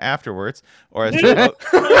Dave Doran afterwards, or as Joe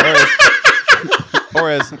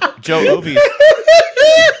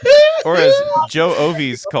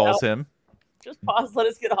Ovies calls him. Just pause. Let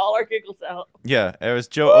us get all our giggles out. Yeah, as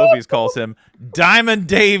Joe Ovies calls him, Diamond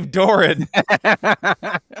Dave Doran.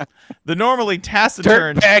 The normally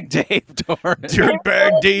taciturn Dirtbag Dave Doran.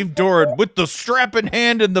 Dirtbag Dave Doran with the strap in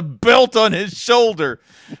hand and the belt on his shoulder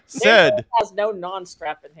said has no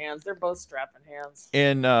non-strapping hands. They're both strapping hands.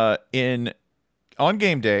 On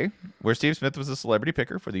game day, where Steve Smith was a celebrity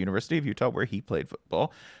picker for the University of Utah, where he played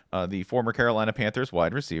football, the former Carolina Panthers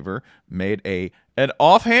wide receiver made an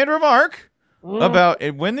offhand remark about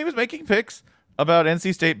when he was making picks about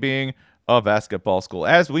NC State being a basketball school.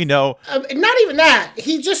 As we know, not even that.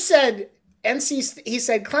 He just said he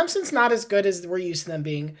said Clemson's not as good as we're used to them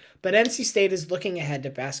being, but NC State is looking ahead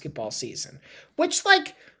to basketball season, which,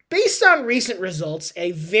 like, based on recent results,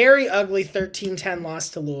 a very ugly 13-10 loss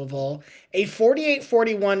to Louisville, a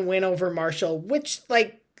 48-41 win over Marshall, which,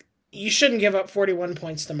 like, you shouldn't give up 41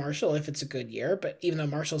 points to Marshall if it's a good year, but even though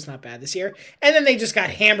Marshall's not bad this year. And then they just got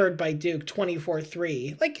hammered by Duke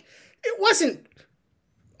 24-3. Like, it wasn't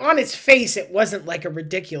on its face, it wasn't like a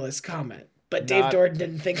ridiculous comment. But Dave Not- Doran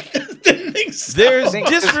didn't think so. There's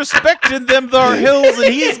disrespect in them thar hills,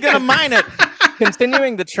 and he's gonna mine it.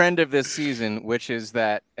 Continuing the trend of this season, which is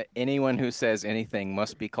that anyone who says anything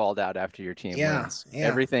must be called out after your team wins. Yeah.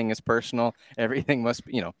 Everything is personal. Everything must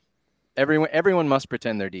be, everyone must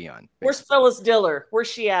pretend they're Dion. Where's Phyllis Diller? Where's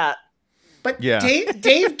she at? But Yeah.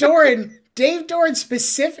 Dave Doran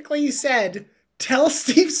specifically said, "Tell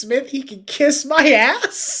Steve Smith he can kiss my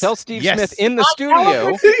ass." Tell Steve Yes. Smith in the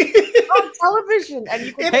studio. On television, and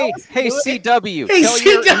you can Hey, CW, Hey, tell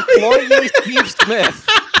your CW. employee Steve Smith.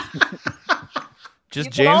 Just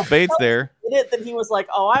You can James also Bates tell there. it that he was like,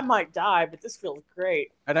 "Oh, I might die, but this feels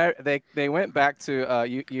great." And they went back to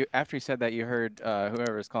you after he said that. You heard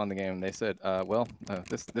whoever was calling the game. They said,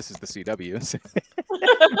 this is the CW.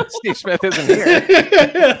 Steve Smith isn't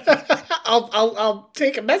here. I'll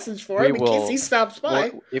take a message for him in case he stops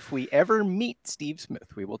by. If we ever meet Steve Smith,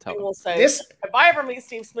 we will tell We him. will say, This- if I ever meet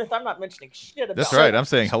Steve Smith, I'm not mentioning shit about That's him. right. I'm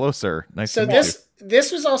saying hello, sir. Nice So to meet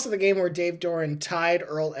this was also the game where Dave Doran tied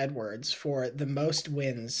Earl Edwards for the most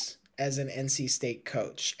wins as an NC State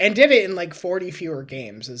coach, and did it in like 40 fewer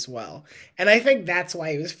games as well. And I think that's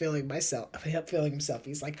why he was feeling himself.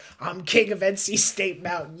 He's like, "I'm king of NC State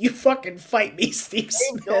Mountain. You fucking fight me, Steve Dave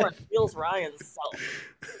Smith." Doran feels Ryan's self.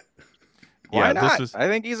 Why Yeah, not? this was I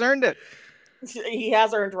think he's earned it. He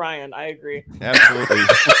has earned Ryan. I agree. absolutely.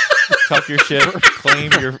 Talk your shit.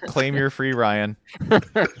 Claim your free, Ryan.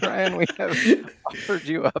 Ryan, we have offered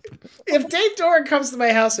you up. If Dave Doran comes to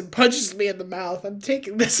my house and punches me in the mouth, I'm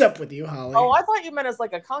taking this up with you, Holly. Oh, I thought you meant as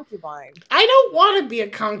like a concubine. I don't want to be a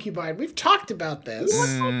concubine. We've talked about this.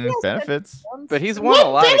 Benefits. But he's won a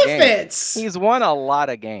lot of games. benefits? He's won a lot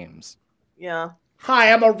of games. Yeah.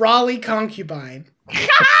 Hi, I'm a Raleigh concubine.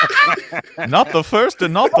 Not the first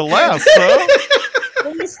and not the last, sir.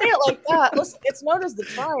 When you say it like that, listen, it's known as the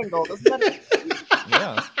triangle, doesn't it?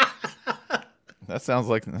 Yeah. That sounds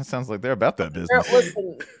like they're about that business.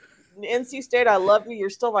 Listen, NC State, I love you. You're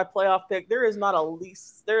still my playoff pick. There is not a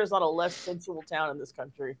less sensual town in this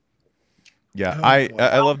country. Yeah, Oh, I boy.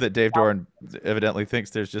 love that Dave Doran evidently thinks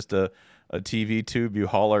there's just a TV tube you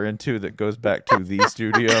holler into that goes back to the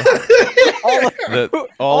studio.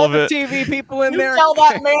 all of the it. TV people in You there. tell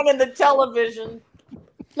that man in the television.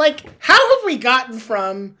 Like, how have we gotten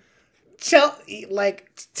from tell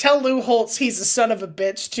Lou Holtz he's a son of a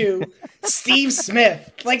bitch to Steve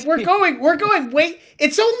Smith? Like, we're going way.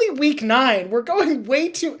 It's only week 9. We're going way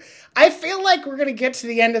too. I feel like we're gonna get to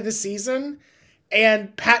the end of the season,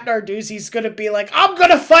 and Pat Narduzzi's gonna be like, "I'm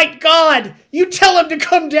gonna fight God. You tell him to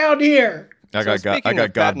come down here." I So got speaking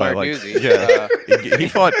of God Pat by like Narduzzi,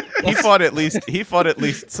 he fought at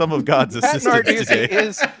least some of God's Pat assistants Narduzzi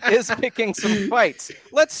today. is picking some fights.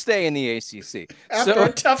 Let's stay in the ACC. After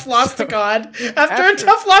a tough loss to God. After a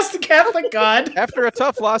tough loss to Catholic God. After a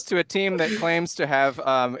tough loss to a team that claims to have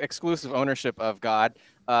exclusive ownership of God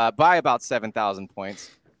by about 7,000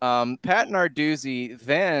 points, Pat Narduzzi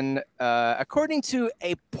then, according to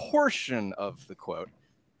a portion of the quote,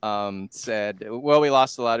 said, "Well, we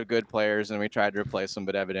lost a lot of good players and we tried to replace them,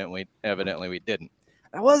 but evidently we didn't."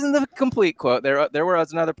 That wasn't the complete quote. There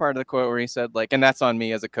was another part of the quote where he said, like, "And that's on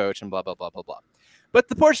me as a coach," and blah blah blah blah blah. But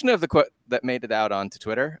the portion of the quote that made it out onto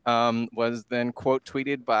Twitter was then quote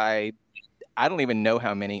tweeted by I don't even know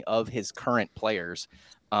how many of his current players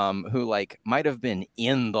who like might have been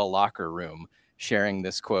in the locker room sharing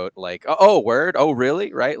this quote, like, "Oh, word, oh,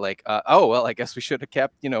 really, right? Like, oh, well, I guess we should have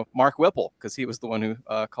kept, Mark Whipple, because he was the one who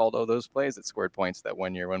called all those plays that scored points that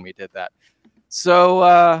one year when we did that."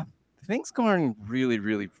 So things going really,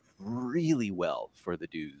 really, really well for the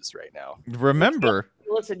Dews right now. Remember,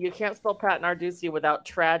 Listen, you can't spell Pat Narduzzi without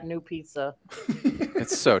trad new pizza.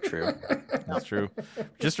 It's so true. that's true.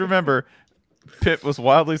 Just remember, Pitt was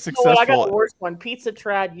wildly Oh, I got the successful. worst one. Pizza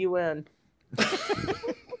trad UN.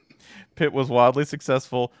 Pitt was wildly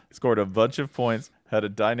successful, scored a bunch of points, had a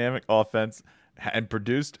dynamic offense, and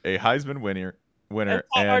produced a Heisman winner. And Pat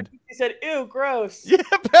And Narduzzi said, "Ew, gross." yeah,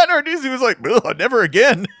 Pat Narduzzi was like, "Ugh, never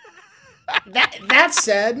again." That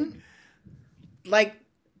said, like,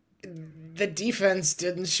 the defense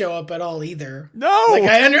didn't show up at all either. No, Like,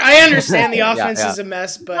 I understand the Yeah, offense yeah. is a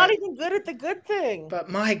mess, Not even good at the good thing. but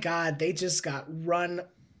my God, they just got run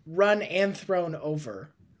and thrown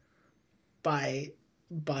over by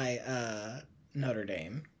Notre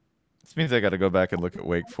Dame. this means I got to go back and look at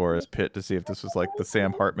Wake Forest Pitt to see if this was like the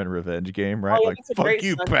Sam Hartman revenge game, right? Oh, yeah, Like, it's a fuck great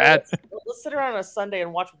you, Sunday. Pat. Let's sit around on a Sunday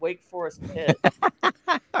and watch Wake Forest Pitt.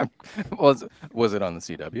 Was it on the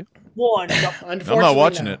CW? One. Unfortunately, I'm not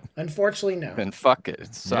watching no. it. Unfortunately, no. Then fuck it.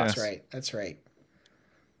 It sucks. That's right. That's right.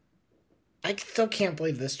 I still can't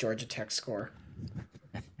believe this Georgia Tech score.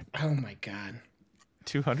 Oh my God.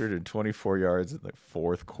 224 yards in the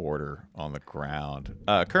fourth quarter on the ground.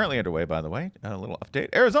 Currently underway, by the way. A little update.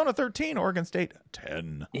 Arizona 13, Oregon State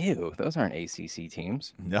 10. Ew, those aren't ACC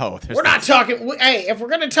teams. No, We're not talking. Hey, if we're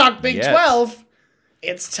going to talk Big Yes. 12,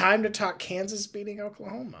 it's time to talk Kansas beating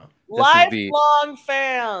Oklahoma. Lifelong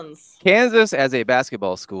fans. Kansas, as a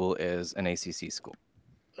basketball school, is an ACC school.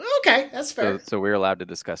 Okay, that's fair. So we're allowed to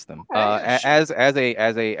discuss them. Yeah, sure.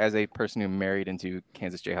 As a person who married into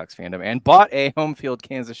Kansas Jayhawks fandom and bought a home field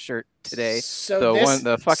Kansas shirt today,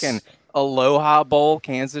 the fucking Aloha Bowl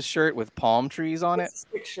Kansas shirt with palm trees on it.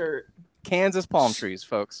 Sick shirt. Kansas palm trees,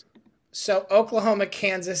 folks. So Oklahoma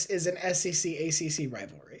Kansas is an SEC ACC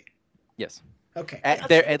rivalry. Yes. Okay.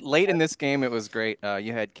 At late in this game, it was great.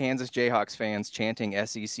 You had Kansas Jayhawks fans chanting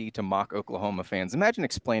SEC to mock Oklahoma fans. Imagine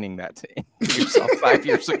explaining that to yourself 5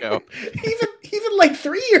 years ago. Even like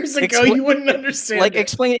 3 years ago, you wouldn't understand. Like,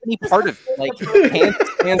 explain any part of it. Like, Kansas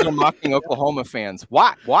fans are mocking Oklahoma fans.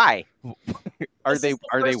 Why? Are they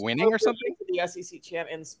winning or something? The SEC chant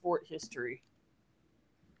in sport history.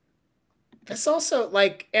 That's also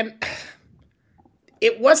like, and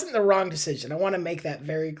it wasn't the wrong decision. I want to make that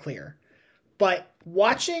very clear. But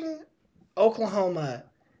watching Oklahoma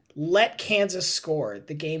let Kansas score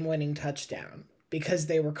the game-winning touchdown because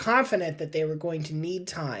they were confident that they were going to need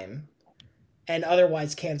time, and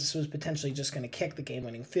otherwise Kansas was potentially just going to kick the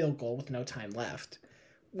game-winning field goal with no time left,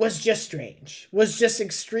 was just strange. Was just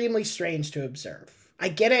extremely strange to observe. I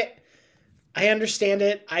get it. I understand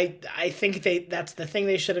it. I think that's the thing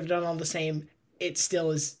they should have done all the same. It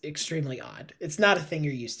still is extremely odd. It's not a thing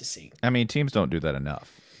you're used to seeing. I mean, teams don't do that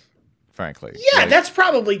enough, frankly. Yeah, that's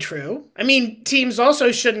probably true. I mean, teams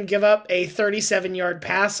also shouldn't give up a 37-yard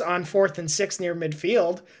pass on 4th and 6 near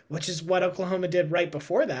midfield, which is what Oklahoma did right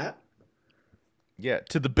before that. Yeah,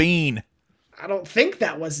 to the Bean. I don't think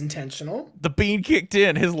that was intentional. The Bean kicked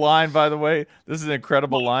in. His line, by the way, this is an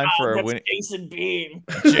incredible line for a winning. Jason Bean.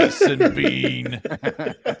 Jason Bean.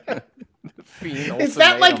 Is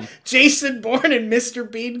that like Jason Bourne and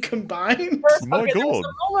Mr. Bean combined?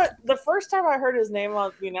 The first time I heard his name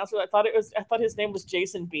on the announcement, I thought his name was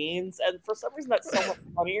Jason Beans, and for some reason that's so much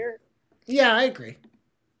funnier. Yeah, I agree.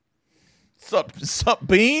 Sup,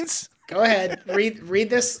 Beans? Go ahead.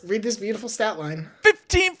 Read this beautiful stat line.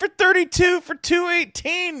 15 for 32 for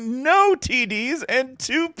 218, no TDs and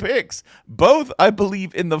 2 picks. Both, I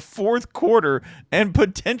believe, in the fourth quarter and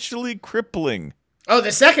potentially crippling. Oh,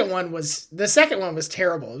 the second one was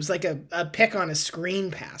terrible. It was like a pick on a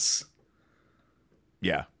screen pass.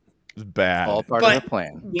 Yeah. It was bad. All part of the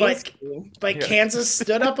plan. But Kansas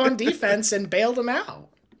stood up on defense and bailed them out.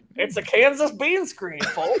 It's a Kansas bean screen,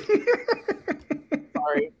 folks.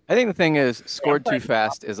 Sorry. I think the thing is, scored too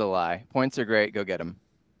fast is a lie. Points are great. Go get them.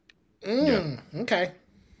 Okay.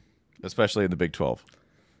 Especially in the Big 12.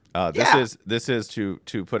 This is to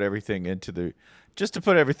put everything into the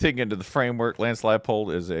framework. Lance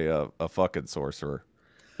Leipold is a fucking sorcerer.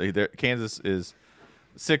 Kansas is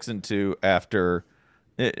 6-2 after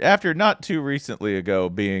not too recently ago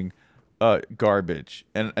being garbage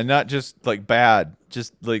and not just like bad,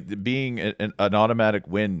 just like being an automatic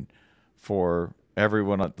win for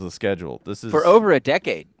everyone on the schedule. This is for over a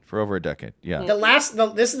decade. Yeah.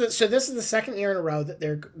 This is the second year in a row that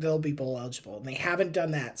they'll be bowl eligible, and they haven't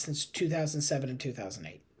done that since 2007 and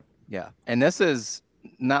 2008. Yeah, and this is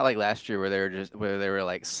not like last year where they were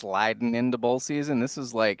like sliding into bowl season. This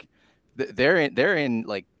is like they're in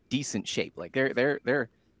like decent shape. Like they're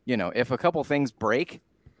if a couple things break,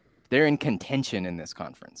 they're in contention in this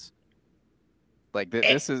conference. Like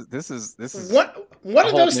this is one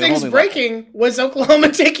of those things breaking was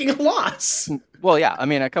Oklahoma taking a loss. Well, yeah, I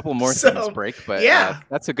mean a couple more things break, but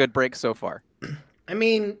that's a good break so far. I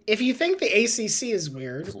mean, if you think the ACC is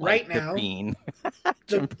weird right now,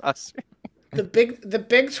 the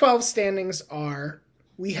Big 12 standings are: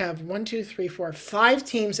 we have 5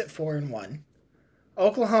 teams at 4-1.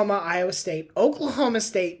 Oklahoma, Iowa State, Oklahoma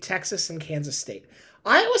State, Texas, and Kansas State.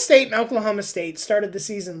 Iowa State and Oklahoma State started the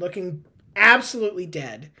season looking absolutely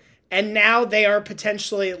dead, and now they are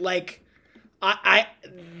potentially like,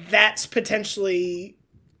 that's potentially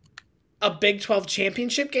a Big 12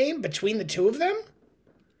 championship game between the two of them.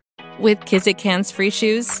 With Kizik hands-free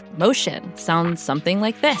shoes, motion sounds something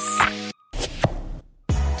like this.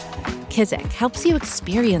 Kizik helps you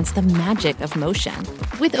experience the magic of motion.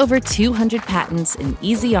 With over 200 patents and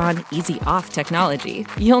easy-on, easy-off technology,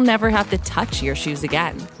 you'll never have to touch your shoes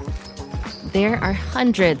again. There are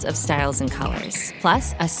hundreds of styles and colors,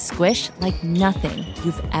 plus a squish like nothing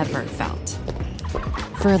you've ever felt.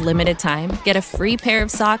 For a limited time, get a free pair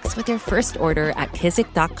of socks with your first order at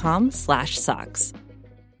kizik.com/socks.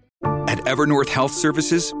 At Evernorth Health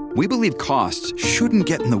Services, We believe costs shouldn't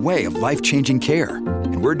get in the way of life-changing care,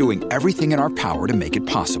 and we're doing everything in our power to make it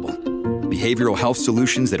possible. Behavioral health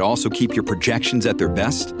solutions that also keep your projections at their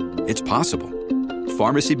best? It's possible.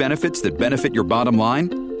 Pharmacy benefits that benefit your bottom line?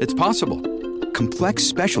 It's possible. Complex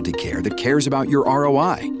specialty care that cares about your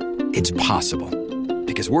ROI? It's possible.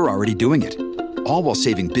 Because we're already doing it. All while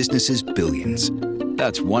saving businesses billions.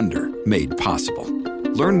 That's Wonder made possible.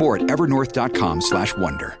 Learn more at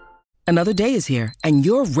evernorth.com/wonder. Another day is here, and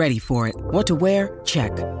you're ready for it. What to wear?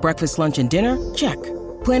 Check. Breakfast, lunch, and dinner? Check.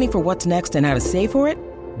 Planning for what's next and how to save for it?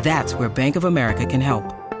 That's where Bank of America can help.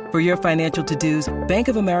 For your financial to-dos, Bank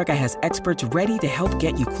of America has experts ready to help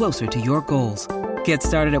get you closer to your goals. Get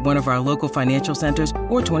started at one of our local financial centers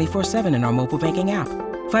or 24/7 in our mobile banking app.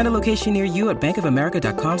 Find a location near you at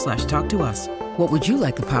bankofamerica.com/talktous. What would you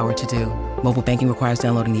like the power to do? Mobile banking requires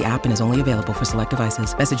downloading the app and is only available for select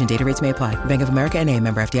devices. Message and data rates may apply. Bank of America N.A.,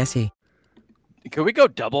 member FDIC. Could we go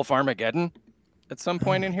double Farmageddon at some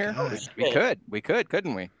point in here? We could,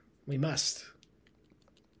 couldn't we? We must.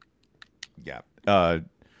 Yeah.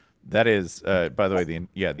 That is, by the way, the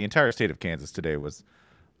entire state of Kansas today was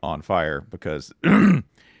on fire because,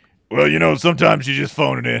 well, sometimes you just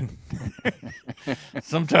phone it in.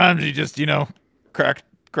 Sometimes you just, crack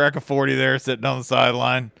a 40 there sitting on the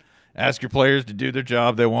sideline, ask your players to do their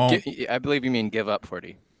job. They won't. I believe you mean give up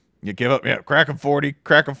 40. You give up, crack a 40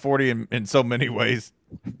 in so many ways.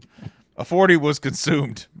 A 40 was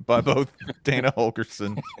consumed by both Dana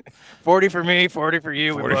Holgerson. 40 for me, 40 for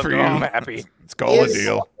you. 40 for you. I'm happy. Let's call a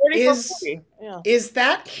deal. 40 for 40. Yeah. Is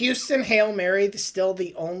that Houston Hail Mary still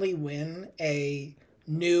the only win a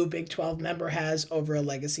new Big 12 member has over a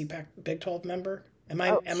legacy Big 12 member? Am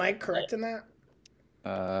I correct in that?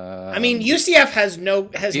 I mean, UCF has no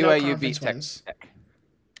conference wins.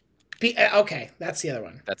 Okay, that's the other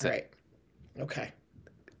one. That's right. Okay,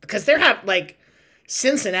 because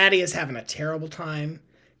Cincinnati is having a terrible time.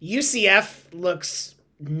 UCF looks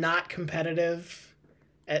not competitive.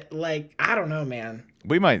 I don't know, man.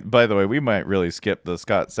 By the way, we might really skip the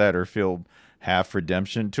Scott Satterfield half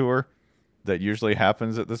redemption tour that usually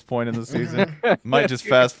happens at this point in the season. Might just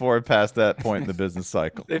fast forward past that point in the business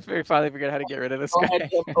cycle. They finally figured out how to get rid of this guy.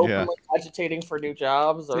 Openly agitating for new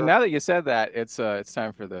jobs. See, now that you said that, it's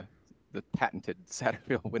time for the patented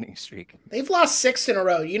Satterfield winning streak. They've lost 6 in a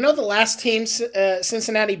row. You know the last team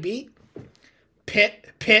Cincinnati beat?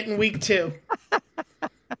 Pitt in week 2.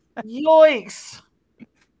 Yoinks.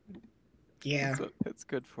 Yeah. That's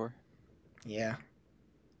good for. Yeah.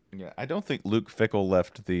 Yeah, I don't think Luke Fickell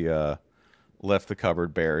left the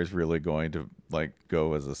cupboard bare is really going to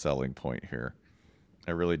go as a selling point here.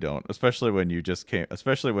 I really don't, especially when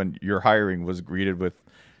your hiring was greeted with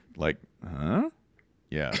huh?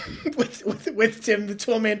 Yeah. with Tim the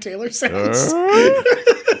Toolman Taylor sounds.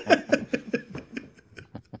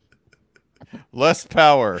 Less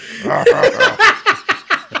power.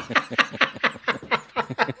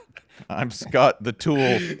 I'm Scott the Tool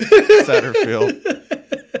Satterfield.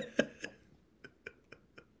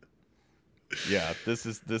 Yeah, this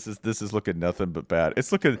is looking nothing but bad.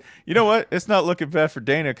 It's looking, you know what? It's not looking bad for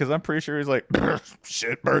Dana because I'm pretty sure he's like,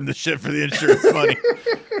 shit, burn the shit for the insurance money.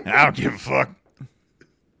 I don't give a fuck.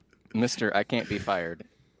 Mr. I can't be fired.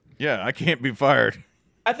 Yeah, I can't be fired.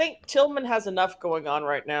 I think Tillman has enough going on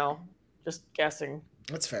right now. Just guessing.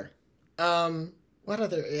 That's fair. What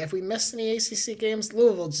other? Have we missed any ACC games?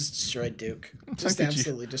 Louisville just destroyed Duke. Just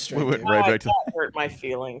absolutely destroyed Duke. Right back to that hurt my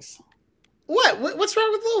feelings. What's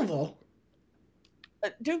wrong with Louisville?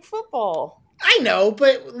 Duke football. I know,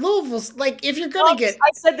 but Louisville's if you're gonna get.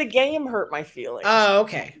 I said the game hurt my feelings. Oh,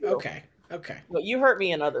 okay. But you hurt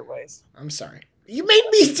me in other ways. I'm sorry. You made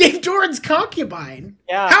me Dave Doran's concubine.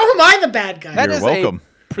 Yeah. How am I the bad guy? That You're welcome.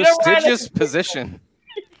 A prestigious position.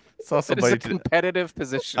 Saw somebody it's a competitive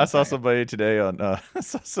position. I saw somebody today on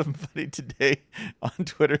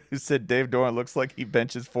Twitter who said Dave Doran looks like he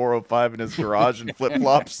benches 405 in his garage in flip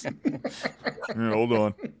flops. Hold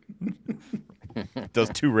on. Does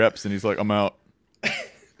 2 reps and he's like, I'm out.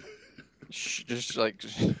 Just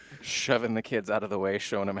shoving the kids out of the way,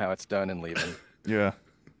 showing them how it's done, and leaving. Yeah.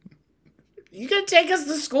 You gonna take us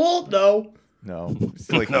to school? No. No.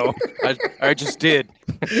 No. I just did.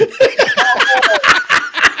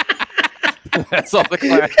 That's all the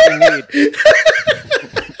class we need.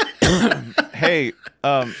 Hey,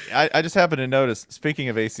 I just happened to notice, speaking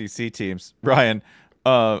of ACC teams, Ryan,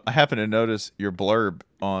 I happened to notice your blurb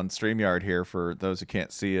on StreamYard here for those who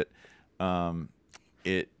can't see it.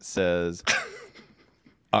 It says,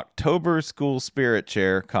 October School Spirit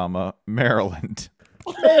Chair, Maryland.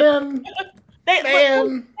 Man.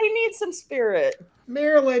 They need some spirit.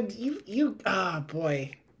 Maryland, you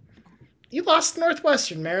boy. You lost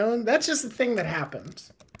Northwestern, Maryland. That's just the thing that happened.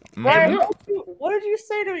 Ryan, what did you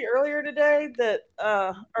say to me earlier today? That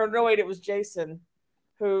or no, wait, it was Jason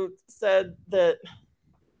who said that.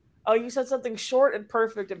 Oh, you said something short and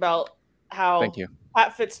perfect about how Thank you.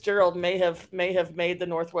 Pat Fitzgerald may have made the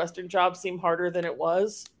Northwestern job seem harder than it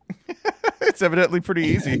was. It's evidently pretty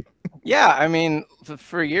easy. Yeah, I mean,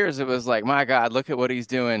 for years it was like, my God, look at what he's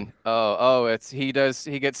doing. He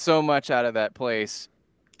gets so much out of that place,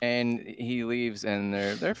 and he leaves, and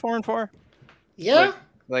they're 4-4. Yeah,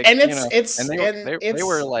 and they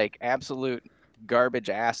were like absolute garbage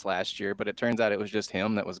ass last year, but it turns out it was just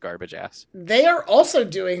him that was garbage ass. They are also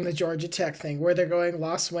doing the Georgia Tech thing where they're going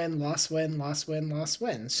loss win, loss win, loss win, loss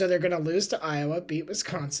win. So they're going to lose to Iowa, beat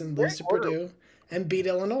Wisconsin, lose to Purdue, and beat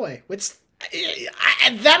Illinois, which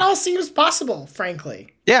that all seems possible, frankly.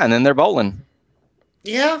 Yeah, and then they're bowling.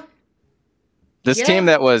 Yeah. This team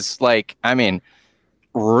that was like, I mean,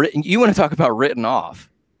 you want to talk about written off.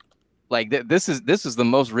 Like this is the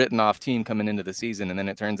most written off team coming into the season, and then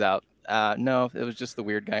it turns out no, it was just the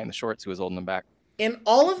weird guy in the shorts who was holding them back. In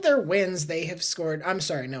all of their wins, they have scored. I'm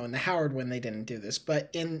sorry, no, in the Howard win they didn't do this, but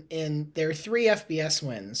in their 3 FBS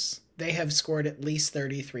wins, they have scored at least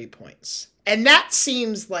 33 points, and that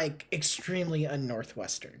seems like extremely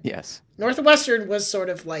un-Northwestern. Yes, Northwestern was sort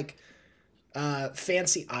of like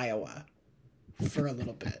fancy Iowa for a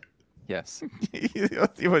little bit. Yes.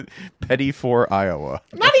 Petty for Iowa.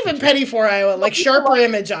 Not even petty for Iowa, like sharper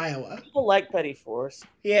image Iowa. People like petty fours.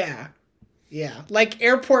 Yeah. Yeah. Like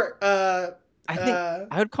airport I think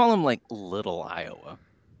I would call him like little Iowa.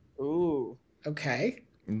 Ooh. Okay.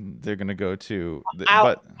 They're gonna go to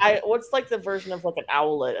what's like the version of like an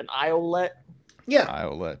owlet? An iolet? Yeah.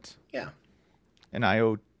 Iolet. Yeah. An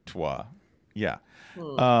Iotwa. Yeah.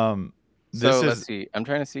 Let's see. I'm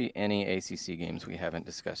trying to see any ACC games we haven't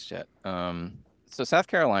discussed yet. So South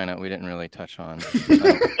Carolina, we didn't really touch on.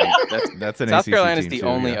 That's an South ACC Carolina is team the too,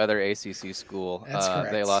 only yeah. other ACC school. That's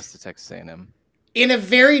correct. They lost to Texas A&M. In a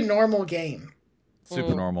very normal game.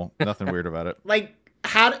 Super normal. Nothing weird about it. Like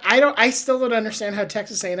I still don't understand how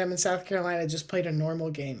Texas A&M and South Carolina just played a normal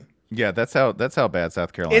game. Yeah, that's how bad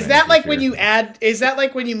South Carolina is. That like when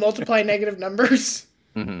you multiply negative numbers?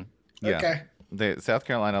 Mm-hmm. Yeah. Okay. South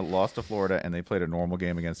Carolina lost to Florida, and they played a normal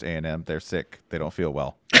game against A&M. They're sick. They don't feel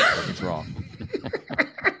well. Something's wrong.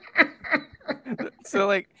 So,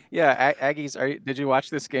 like, yeah, Aggies, did you watch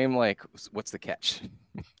this game? Like, what's the catch?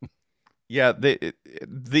 Yeah, the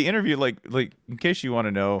interview, like in case you want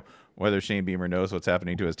to know whether Shane Beamer knows what's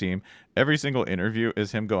happening to his team, every single interview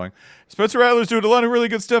is him going, Spencer Rattler's doing a lot of really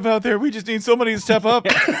good stuff out there. We just need somebody to step up.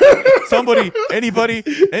 Somebody, anybody,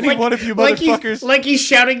 one of you motherfuckers. Like he's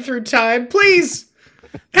shouting through time, please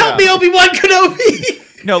help me, Obi-Wan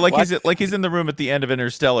Kenobi. No, like he's in the room at the end of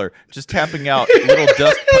Interstellar, just tapping out little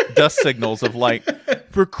dust signals of like,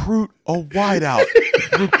 recruit a wideout.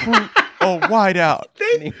 Recruit a wideout.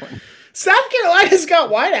 South Carolina's got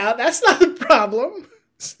wideout. That's not the problem.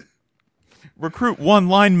 Recruit one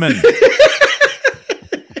lineman.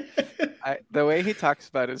 The way he talks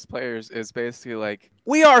about his players is basically like,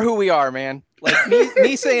 we are who we are, man. Like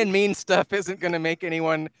me saying mean stuff isn't going to make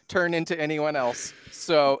anyone turn into anyone else.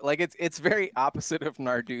 So like it's very opposite of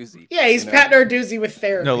Narduzzi. Yeah, he's Pat Narduzzi with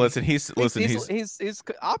therapy. No, listen, he's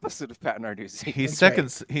opposite of Pat Narduzzi.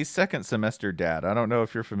 He's second semester dad. I don't know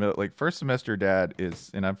if you're familiar. Like first semester dad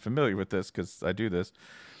is, and I'm familiar with this because I do this.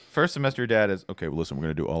 First semester dad is, okay, well, listen, we're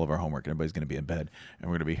going to do all of our homework and everybody's going to be in bed and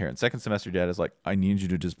we're going to be here. And second semester dad is like, I need you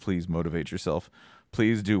to just please motivate yourself.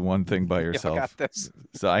 Please do one thing by yourself. Y'all got this.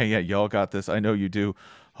 So y'all got this. I know you do.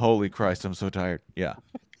 Holy Christ, I'm so tired. Yeah.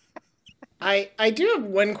 I do have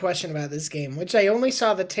one question about this game, which I only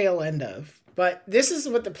saw the tail end of, but this is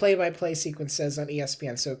what the play-by-play sequence says on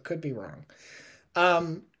ESPN, so it could be wrong.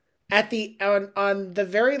 On the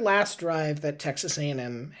very last drive that Texas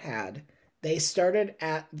A&M had, they started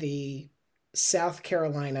at the South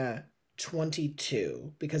Carolina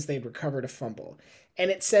 22 because they'd recovered a fumble. And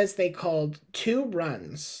it says they called 2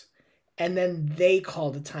 runs and then they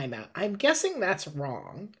called a timeout. I'm guessing that's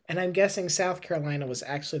wrong. And I'm guessing South Carolina was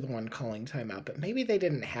actually the one calling timeout, but maybe they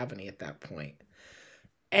didn't have any at that point.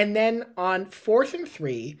 And then on 4th and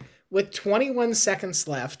 3, with 21 seconds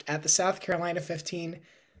left at the South Carolina 15,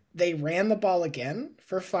 they ran the ball again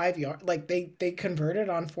for 5 yards. Like they converted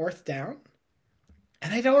on 4th down.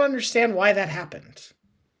 And I don't understand why that happened.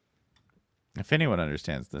 If anyone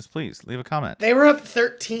understands this, please leave a comment. They were up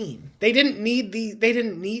 13. They didn't need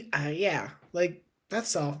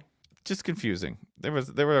that's all. Just confusing. There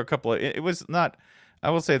were a couple of, it was not, I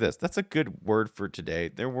will say this, that's a good word for today.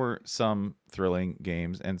 There were some thrilling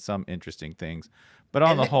games and some interesting things, but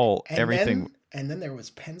on the whole, everything And then there was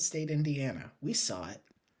Penn State, Indiana. We saw it.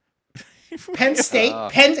 Penn State,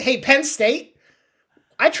 Penn State.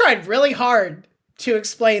 I tried really hard to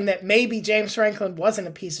explain that maybe James Franklin wasn't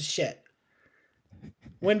a piece of shit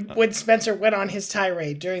when Spencer went on his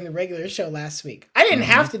tirade during the regular show last week. I didn't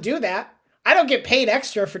have to do that. I don't get paid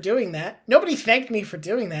extra for doing that. Nobody thanked me for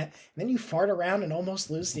doing that. And then you fart around and almost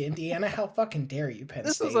lose to Indiana. How fucking dare you, Penn State?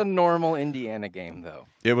 This was a normal Indiana game, though.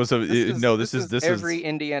 It was this is every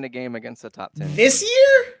Indiana game against the top 10. This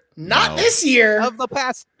year? Not this year. Of the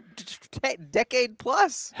past decade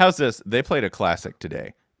plus. How's this? They played a classic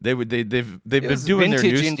today. They've been doing their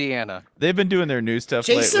vintage new Indiana. They've been doing their new stuff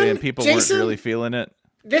lately, and people weren't really feeling it.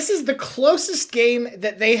 This is the closest game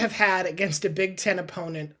that they have had against a Big Ten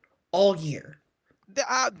opponent all year.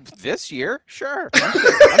 This year, sure. They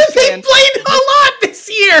played a lot this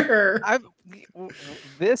year.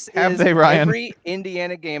 This Have is they, Ryan? every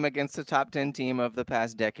Indiana game against the top 10 team of the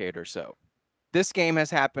past decade or so. This game has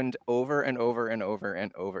happened over and over and over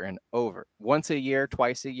and over and over. Once a year,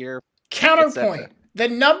 twice a year. Counterpoint. The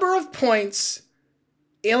number of points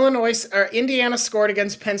Indiana scored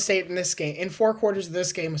against Penn State in this game, in 4 quarters of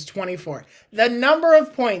this game, was 24. The number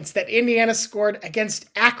of points that Indiana scored against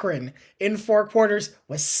Akron in 4 quarters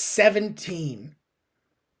was 17.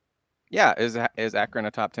 Yeah, is Akron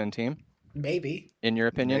a top 10 team? Maybe. In your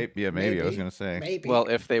opinion? Maybe. I was going to say. Maybe. Well,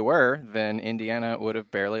 if they were, then Indiana would have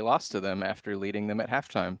barely lost to them after leading them at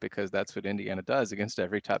halftime, because that's what Indiana does against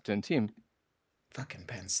every top 10 team. Fucking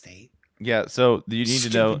Penn State. Yeah, so you need to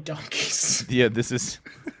know. Donkeys. Yeah, this is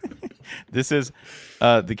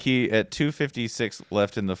the key at 2:56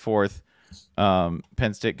 left in the fourth.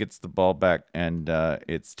 Penn State gets the ball back, and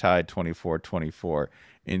it's tied 24-24.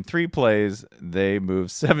 In 3 plays, they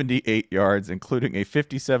move 78 yards, including a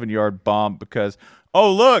 57-yard bomb because,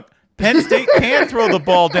 oh, look, Penn State can throw the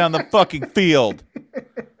ball down the fucking field.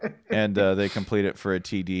 And they complete it for a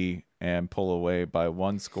TD and pull away by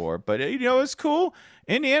 1 score. But, it's cool.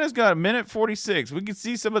 Indiana's got 1:46. We can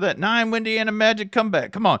see some of that 9 Indiana magic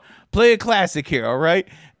comeback. Come on, play a classic here, all right?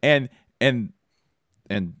 And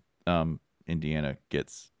Indiana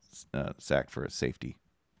gets sacked for a safety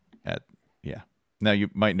Now, you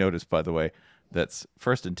might notice, by the way, that's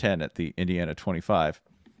 1st and 10 at the Indiana 25,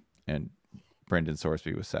 and Brendan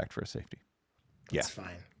Sorsby was sacked for a safety. That's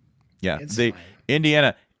fine. Yeah, It's fine.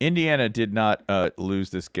 Indiana did not lose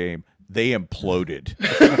this game. They imploded.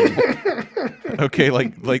 Okay,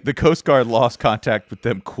 like the Coast Guard lost contact with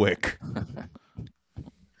them quick.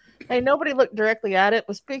 Hey, nobody looked directly at it.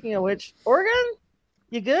 But speaking of which, Oregon,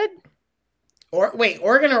 you good?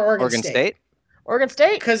 Oregon or Oregon State? Oregon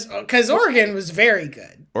State? Because Oregon was very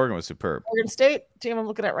good. Oregon was superb. Oregon State, team I'm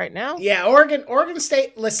looking at right now. Yeah, Oregon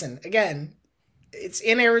State, listen, again, it's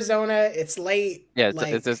in Arizona. It's late. Yeah,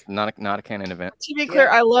 it's just not a canon event. To be clear,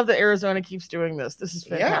 I love that Arizona keeps doing this. This is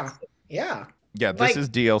fantastic. Yeah. Yeah, this is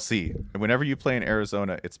DLC. Whenever you play in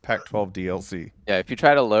Arizona, it's Pac-12 DLC. Yeah, if you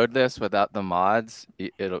try to load this without the mods,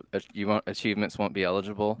 achievements won't be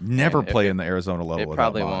eligible. Never play in the Arizona level. It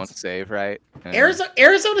probably won't save right. And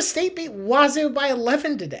Arizona State beat Wazoo by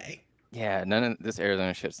 11 today. Yeah, none of this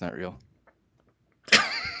Arizona shit's not real.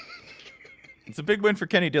 It's a big win for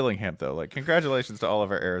Kenny Dillingham, though. Like, congratulations to all of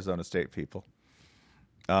our Arizona State people.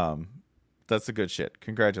 That's the good shit.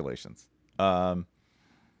 Congratulations.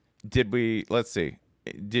 Let's see.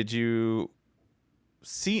 Did you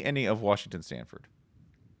see any of Washington Stanford?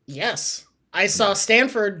 Yes. I saw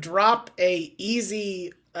Stanford drop a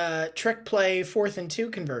easy trick play 4th and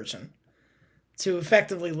 2 conversion to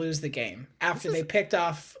effectively lose the game after they picked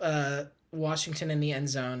off Washington in the end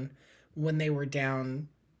zone when they were down,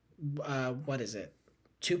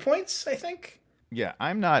 2 points, I think? Yeah,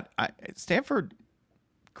 Stanford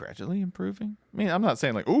gradually improving. I mean, I'm not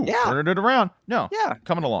saying turning it around. No. Yeah.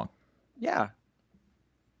 Coming along. Yeah.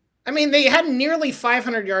 I mean, they had nearly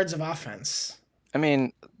 500 yards of offense. I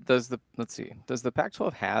mean, does the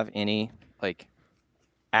Pac-12 have any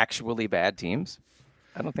actually bad teams?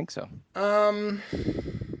 I don't think so.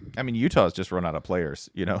 I mean, Utah's just run out of players,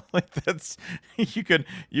 that's you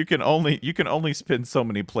can only spin so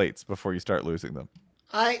many plates before you start losing them.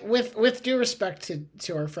 With due respect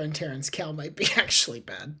to our friend Terrence, Cal might be actually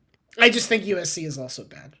bad. I just think USC is also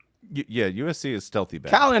bad. Yeah, USC is stealthy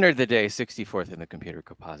bad. Cal entered the day 64th in the computer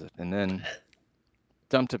composite and then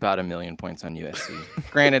dumped about 1 million points on USC.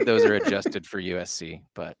 Granted, those are adjusted for USC,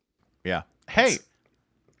 but yeah. Hey,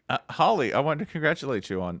 Holly, I wanted to congratulate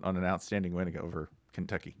you on an outstanding win over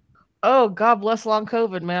Kentucky. Oh, God bless long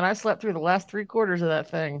COVID, man. I slept through the last 3 quarters of that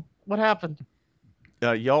thing. What happened?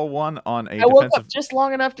 y'all won on a I woke defensive. up just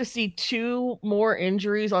long enough to see 2 more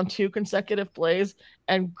injuries on 2 consecutive plays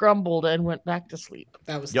and grumbled and went back to sleep.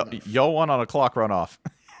 That was Y'all won on a clock runoff.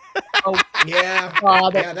 Oh, yeah.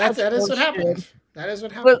 God, Yeah, that is what bullshit. happened. That is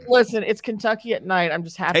what happened. But listen, it's Kentucky at night. I'm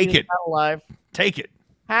just happy Take to it. get out alive. Take it.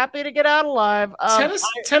 Happy to get out alive.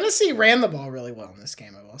 Tennessee ran the ball really well in this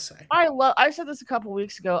game, I will say. I said this a couple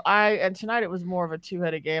weeks ago. And tonight it was more of a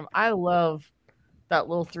 2-headed game. I love that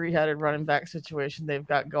little 3-headed running back situation they've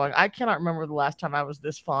got going. I cannot remember the last time I was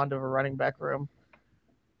this fond of a running back room.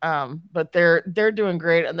 But they're doing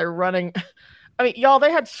great, and they're running. I mean, y'all,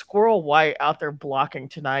 they had Squirrel White out there blocking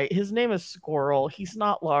tonight. His name is Squirrel. He's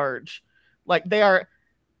not large. Like, they are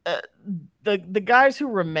the guys who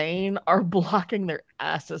remain are blocking their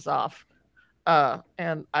asses off.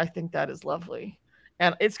 And I think that is lovely.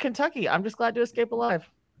 And it's Kentucky. I'm just glad to escape alive.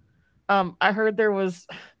 I heard there was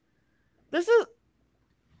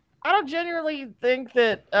I don't generally think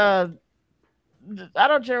that the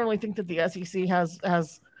SEC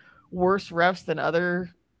has worse refs than other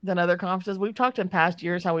conferences. We've talked in past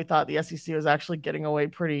years how we thought the SEC was actually getting away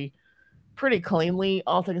pretty cleanly,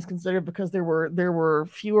 all things considered, because there were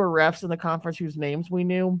fewer refs in the conference whose names we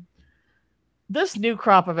knew. This new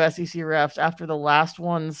crop of SEC refs, after the last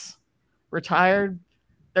ones retired,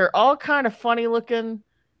 they're all kind of funny looking,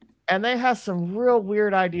 and they have some real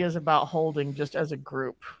weird ideas about holding just as a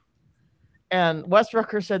group. And Wes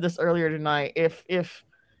Rucker said this earlier tonight.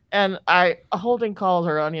 Holding calls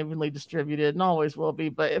are unevenly distributed and always will be.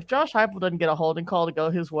 But if Josh Heupel doesn't get a holding call to go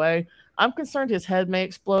his way, I'm concerned his head may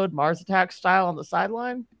explode Mars Attack style on the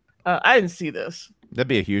sideline. I didn't see this. That'd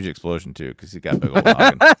be a huge explosion too, because he got big old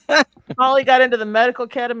noggin. Holly got into the medical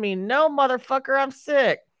ketamine. No, motherfucker, I'm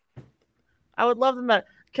sick. I would love the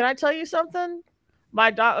Can I tell you something?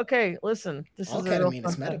 Okay, listen. This all is a real ketamine fun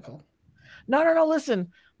is thing. medical. No,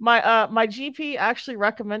 listen. My GP actually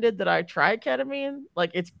recommended that I try ketamine. Like,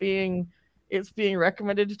 it's being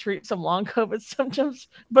recommended to treat some long COVID symptoms.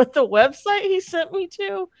 But the website he sent me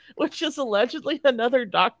to, which is allegedly another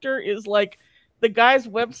doctor, is like, the guy's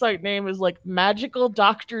website name is like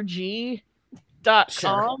magicaldoctorg.com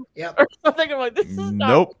Sure. Yep. or something. I'm like, this is not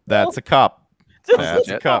Nope, real. that's a cop. This That's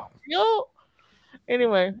is a cop. not real.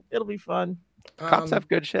 Anyway, it'll be fun. Cops have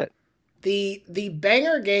good shit. The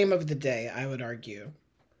banger game of the day, I would argue,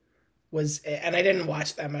 was, and I didn't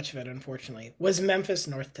watch that much of it, unfortunately, was Memphis,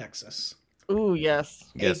 North Texas. Ooh, yes.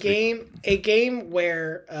 A game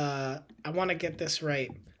where I want to get this right.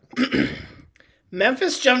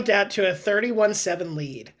 Memphis jumped out to a 31-7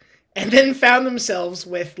 lead and then found themselves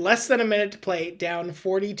with less than a minute to play down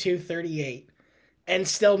 42-38 and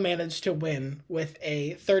still managed to win with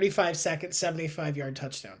a 35-second, 75-yard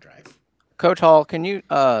touchdown drive. Coach Hall, can you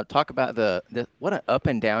talk about the what an up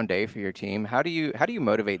and down day for your team? How do you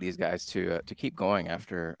motivate these guys to keep going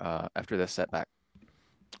after this setback?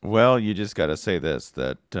 Well, you just got to say this,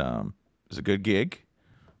 that it was a good gig.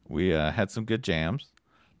 We had some good jams.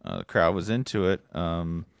 The crowd was into it.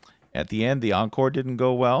 At the end, the encore didn't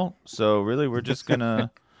go well, so really we're just gonna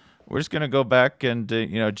go back and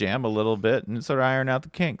jam a little bit and sort of iron out the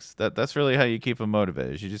kinks. That's really how you keep them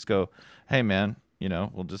motivated. You just go, hey man,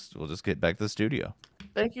 we'll just get back to the studio.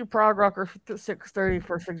 Thank you, Prog Rocker 630,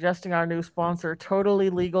 for suggesting our new sponsor,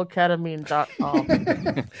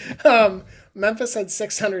 totallylegalketamine.com. Memphis had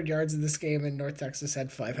 600 yards in this game, and North Texas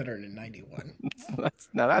had 591.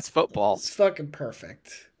 That's football. It's fucking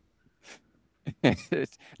perfect.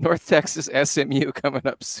 North Texas SMU coming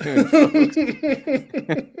up soon, folks.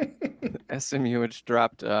 SMU, which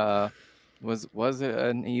dropped, was it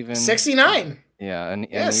an even 69? Yeah, an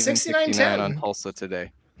even 69-10 on Tulsa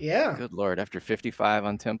today. Yeah. Good Lord, after 55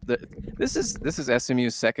 on Temp. This is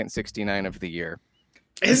SMU's second 69 of the year.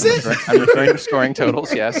 Is it? I'm referring to scoring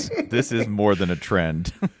totals, yes. This is more than a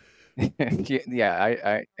trend.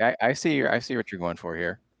 Yeah, I see what you're going for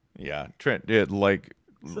here. Yeah, trend. This is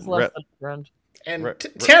less than a trend. And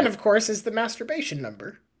 10, of course, is the masturbation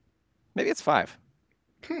number. Maybe it's 5.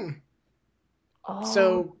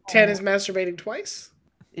 So 10 is masturbating twice?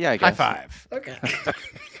 Yeah, I guess. High five. Okay.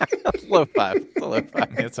 Low 5. It's a low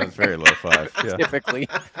 5. It sounds very low 5. Yeah. Typically.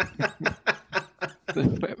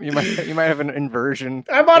 you might have an inversion.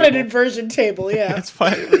 I'm on an inversion table, yeah. It's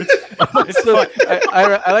fine. It's fine.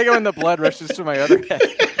 I like it when the blood rushes to my other head.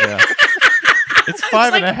 Yeah. It's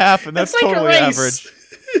 5.5, and that's like totally average.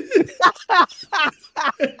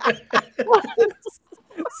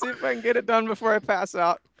 See if I can get it done before I pass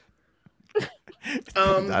out.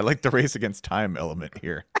 I like the race against time element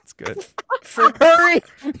here. It's good. Hurry!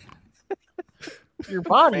 Your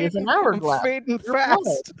body is an hourglass. I'm fading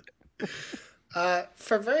fast.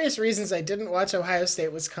 For various reasons, I didn't watch Ohio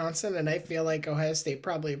State, Wisconsin, and I feel like Ohio State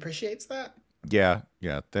probably appreciates that. Yeah.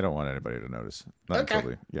 They don't want anybody to notice. Not Okay.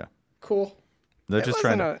 totally. Yeah. Cool. They're just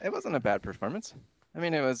trying to. It wasn't a bad performance. I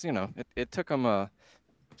mean, it was, it took them a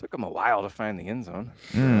while to find the end zone.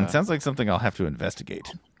 Sounds like something I'll have to investigate.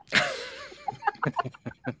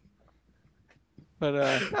 But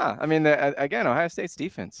no, I mean, again, Ohio State's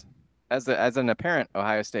defense, as an apparent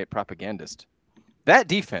Ohio State propagandist, that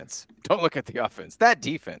defense. Don't look at the offense. That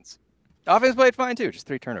defense. The offense played fine too, just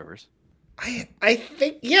 3 turnovers. I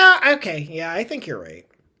think, yeah, okay, yeah, I think you're right.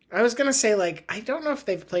 I was gonna say, like, I don't know if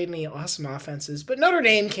they've played any awesome offenses, but Notre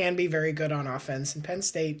Dame can be very good on offense, and Penn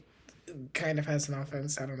State kind of has an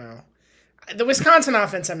offense. I don't know. The Wisconsin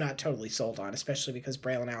offense, I'm not totally sold on, especially because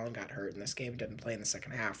Braylon Allen got hurt in this game, didn't play in the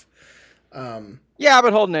second half. Yeah,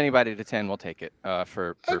 but holding anybody to 10, we'll take it.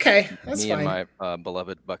 For okay, that's me fine. and my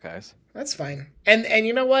beloved Buckeyes. That's fine. And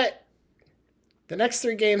you know what? The next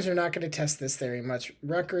 3 games are not going to test this theory much.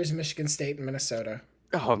 Rutgers, Michigan State, and Minnesota.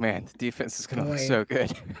 Oh man, the defense is going to look so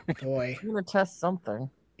good. Boy, I'm gonna test something.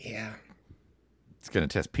 Yeah. It's going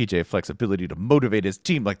to test PJ Fleck's ability to motivate his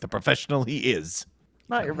team like the professional he is.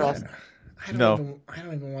 Not your best. I don't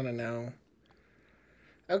even want to know.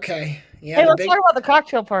 Okay. Yeah. Hey, let's talk about the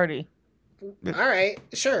cocktail party. All right.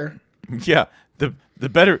 Sure. Yeah. The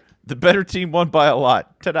better team won by a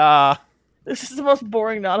lot. Ta-da! This is the most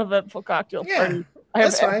boring, non-eventful cocktail party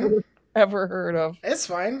that's fine. ever heard of. It's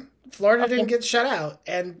fine. Florida didn't get shut out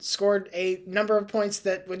and scored a number of points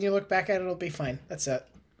that, when you look back at it, it'll be fine. That's it.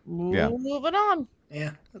 Yeah. Moving on.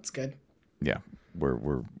 Yeah, that's good. Yeah.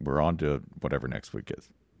 We're on to whatever next week is.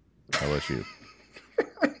 LSU.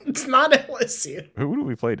 It's not LSU. Who do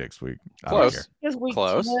we play next week? Close. It's week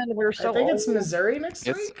Close. 10, we're so I think it's old. Missouri next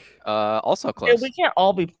week. Also close. Yeah, we can't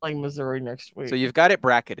all be playing Missouri next week. So you've got it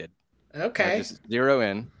bracketed. Okay. Just 0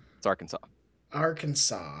 in. It's Arkansas.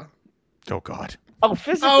 Arkansas. Oh God. Oh,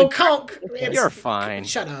 physically. Oh, You're fine.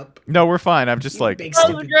 Shut up. No, we're fine. I'm just like. Big That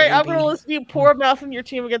was stupid great. I'm baby. gonna listen to you pour mouth in your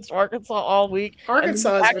team against Arkansas all week.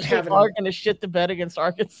 Arkansas has been having. Are gonna shit the bed against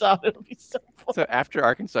Arkansas. It'll be so fun. So after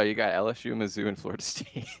Arkansas, you got LSU, Mizzou, and Florida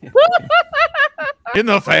State. In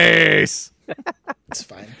the face. It's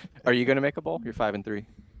fine. Are you going to make a bowl? You're 5-3.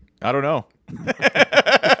 I don't know.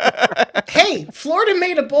 Hey, Florida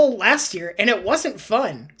made a bowl last year, and it wasn't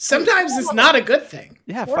fun. Sometimes it's not a good thing.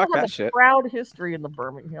 Yeah, Florida fuck that has a shit. proud history in the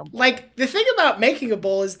Birmingham. Like, the thing about making a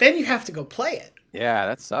bowl is then you have to go play it. Yeah,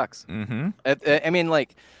 that sucks. Mm-hmm. I mean,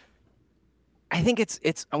 like, I think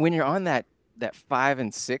it's when you're on that 5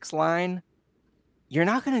 and 6 line, you're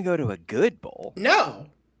not going to go to a good bowl. No.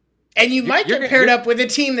 And you might get paired up with a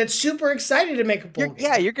team that's super excited to make a bowl game.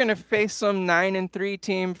 Yeah, you're going to face some 9-3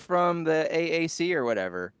 team from the AAC or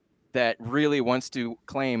whatever that really wants to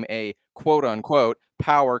claim a quote-unquote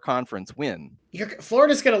power conference win.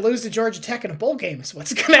 Florida's going to lose to Georgia Tech in a bowl game is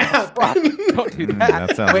what's going to happen. Don't do that.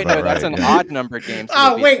 That sounds Wait, no, about that's right, an yeah. odd-numbered game. So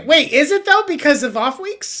Oh, wait, is it though because of off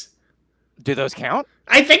weeks? Do those count?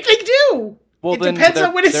 I think they do. Well, it then depends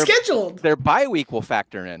on when it's scheduled. Their bye week will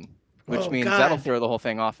factor in, which means God. that'll throw the whole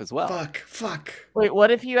thing off as well. Fuck. Wait,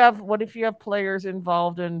 what if you have players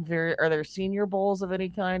involved in are there senior bowls of any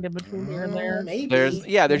kind in between here and there? Maybe. There's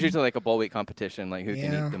usually like a bowl week competition, like who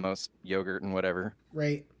can eat the most yogurt and whatever.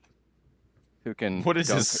 Right. Who can? What is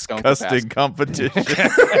dunk- this dunk the disgusting pass. competition?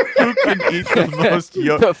 Who can eat the most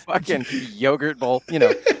yogurt? The fucking yogurt bowl,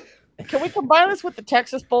 Can we combine this with the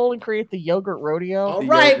Texas Bowl and create the yogurt rodeo? All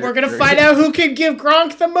right, we're going to find out who can give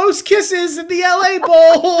Gronk the most kisses in the LA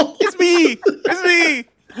Bowl. It's me.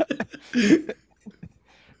 It's me.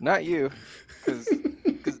 Not you,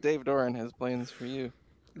 because Dave Doran has plans for you.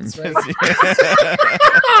 That's right.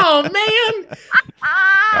 Oh, man.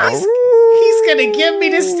 He's going to give me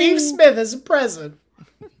to Steve Smith as a present.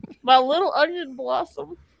 My little onion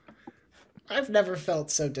blossom. I've never felt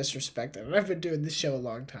so disrespected, and I've been doing this show a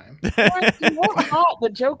long time. You weren't hot, the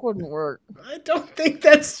joke wouldn't work. I don't think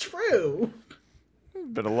that's true.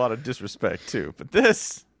 Been a lot of disrespect too, but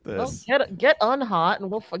this. Well, get unhot and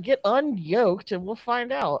we'll get unyoked and we'll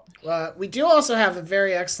find out. We do also have a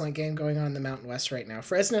very excellent game going on in the Mountain West right now.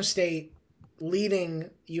 Fresno State leading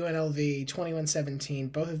UNLV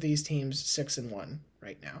 21-17. Both of these teams 6-1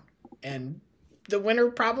 right now, and the winner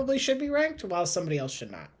probably should be ranked, while somebody else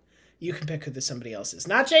should not. You can pick who the somebody else is.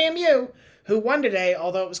 Not JMU, who won today,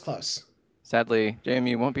 although it was close. Sadly,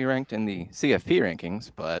 JMU won't be ranked in the CFP rankings,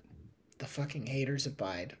 but the fucking haters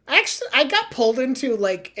abide. Actually, I got pulled into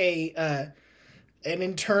like an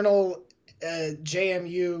internal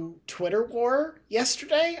JMU Twitter war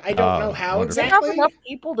yesterday. I don't know how wonderful. exactly. Do they have enough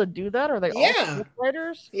people to do that? Are they all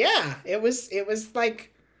writers? Yeah, it was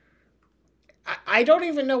like I don't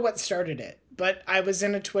even know what started it. but I was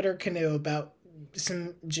in a Twitter canoe about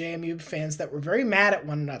some JMU fans that were very mad at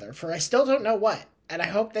one another for I still don't know what, and I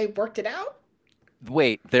hope they worked it out.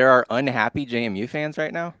 Wait, there are unhappy JMU fans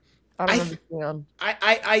right now? I don't understand.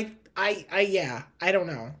 Yeah, I don't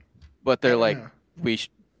know. But they're I don't like, know.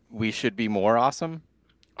 we should be more awesome?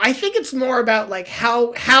 I think it's more about like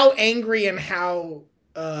how angry and how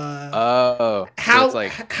so how it's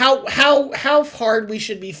like, how hard we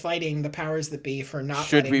should be fighting the powers that be for not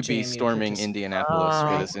should letting we be JMU storming participate. Indianapolis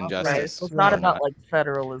for this Right. injustice? So it's not or about like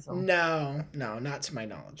federalism. No, not to my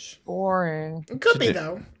knowledge. Boring. It could be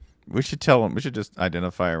though. We should tell them. We should just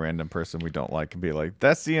identify a random person we don't like and be like,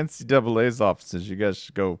 "That's the NCAA's offices. You guys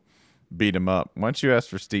should go beat him up." Why don't you ask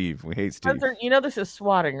for Steve? We hate Steve. Spencer, you know this is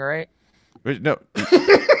swatting, right? Wait, no.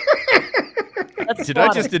 That's Did I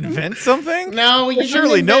swatting. just invent something? No, you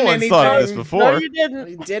Surely didn't no invent one's thought of this anything. before. No, you didn't.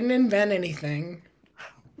 You didn't invent anything.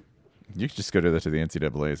 You could just go to the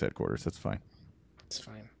NCAA's headquarters. That's fine. It's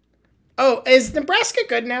fine. Oh, is Nebraska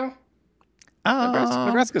good now?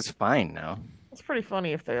 Nebraska's fine now. It's pretty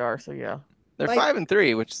funny if they are. So yeah. They're Like-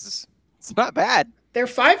 5-3, which is it's not bad. They're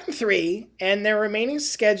 5-3, and their remaining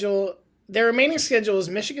schedule is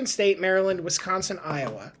Michigan State, Maryland, Wisconsin,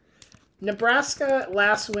 Iowa. Nebraska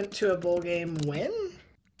last went to a bowl game when?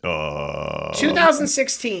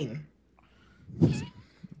 2016.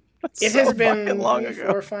 It has been fucking long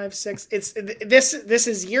ago. 4, 5, 6. It's this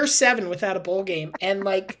is year 7 without a bowl game, and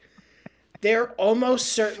like they're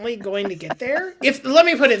almost certainly going to get there. Let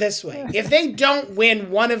me put it this way: if they don't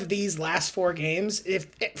win one of these last 4 games,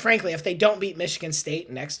 if they don't beat Michigan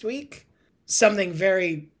State next week, something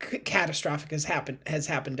very catastrophic has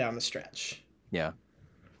happened down the stretch. Yeah.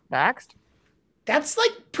 Maxed? That's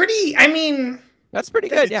like pretty. I mean, That's pretty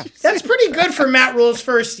good, yeah. that's pretty good for Matt Rule's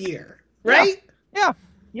first year, right? Yeah.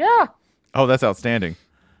 Yeah. Oh, that's outstanding.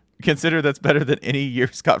 Consider that's better than any year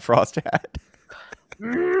Scott Frost had.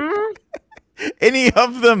 Any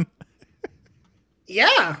of them.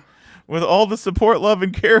 Yeah. With all the support, love,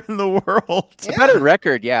 and care in the world. Yeah. Better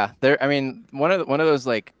record, yeah. I mean, one of those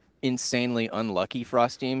like insanely unlucky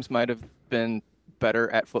Frost teams might have been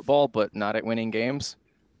better at football, but not at winning games.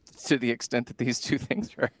 To the extent that these two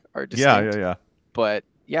things are distinct. Yeah. But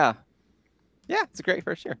yeah, it's a great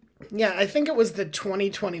first year. Yeah, I think it was the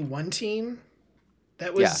 2021 team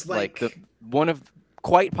that was one of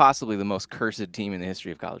quite possibly the most cursed team in the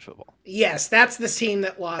history of college football. Yes, that's the team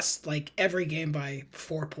that lost like every game by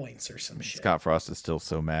 4 points or some shit. Scott Frost is still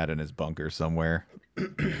so mad in his bunker somewhere.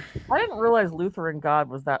 I didn't realize Lutheran God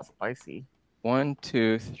was that spicy. 1,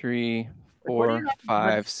 2, 3, What do 4, you have to 5,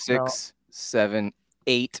 mention 6, 7,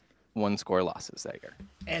 8 one-score losses that year.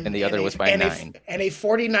 And the other was by 9. And a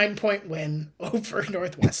 49-point win over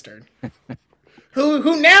Northwestern.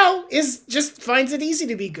 who now finds it easy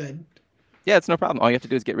to be good. Yeah, it's no problem. All you have to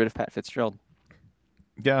do is get rid of Pat Fitzgerald.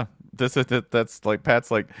 Yeah, that's like Pat's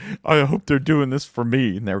like, I hope they're doing this for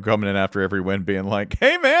me, and they're coming in after every win, being like,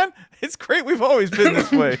 "Hey, man, it's great. We've always been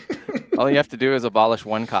this way." All you have to do is abolish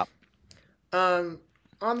one cop. On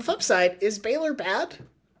the flip side, is Baylor bad?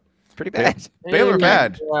 It's pretty bad. Baylor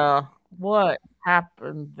bad. What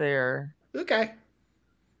happened there? Okay.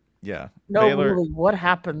 Yeah. No, Baylor. really, what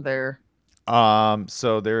happened there?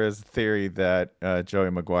 So there is a theory that Joey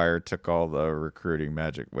McGuire took all the recruiting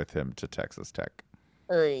magic with him to Texas Tech.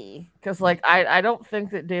 Because like I don't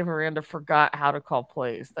think that Dave Aranda forgot how to call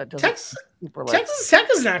plays. That doesn't super like Texas Tech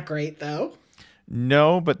is not great though.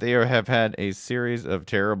 No, but they have had a series of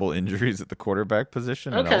terrible injuries at the quarterback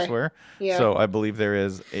position and elsewhere. Yeah. So I believe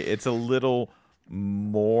it's a little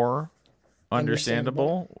more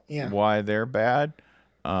understandable why they're bad.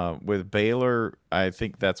 With Baylor, I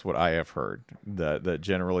think that's what I have heard. That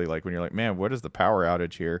generally, like when you're like, man, what is the power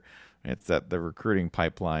outage here? It's that the recruiting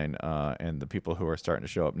pipeline and the people who are starting to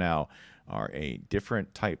show up now are a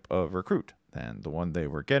different type of recruit than the one they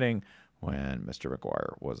were getting when Mr.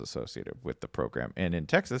 McGuire was associated with the program. And in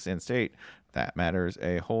Texas, in state, that matters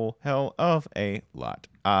a whole hell of a lot.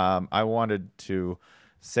 I wanted to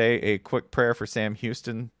say a quick prayer for Sam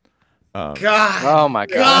Houston. God. Oh my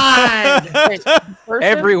God. Person?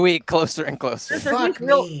 Every week, closer and closer.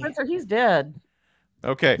 Spencer, he's dead.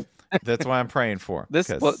 Okay, that's why I'm praying for.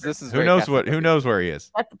 This is who knows where he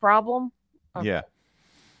is. That's the problem. Okay. Yeah.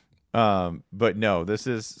 But no, this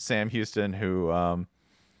is Sam Houston who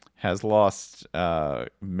has lost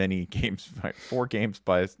many games,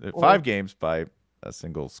 5 games by a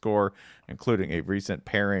single score, including a recent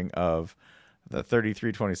pairing of the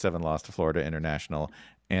 33-27 loss to Florida International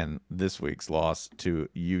and this week's loss to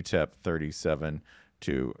UTEP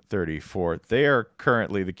 37-34. They are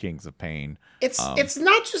currently the kings of pain. It's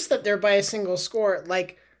not just that they're by a single score.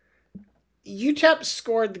 Like UTEP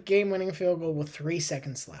scored the game-winning field goal with 3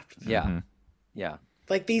 seconds left. Yeah. Yeah.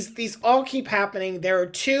 Like these all keep happening. There are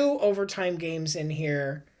 2 overtime games in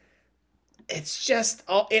here. It's just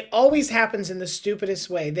it always happens in the stupidest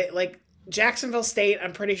way. Like Jacksonville State,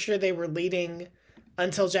 I'm pretty sure they were leading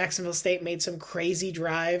until Jacksonville State made some crazy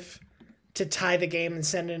drive to tie the game and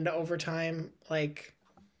send it into overtime. Like,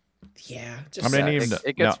 yeah, just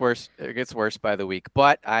it gets worse. It gets worse by the week.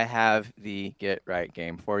 But I have the get right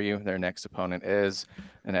game for you. Their next opponent is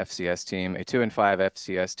an FCS team, a 2-5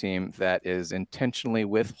 FCS team that is intentionally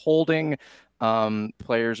withholding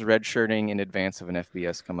players redshirting in advance of an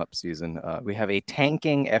FBS come up season. We have a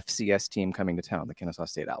tanking FCS team coming to town, the Kennesaw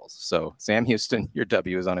State Owls. So Sam Houston, your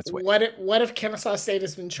W is on its way. What if Kennesaw State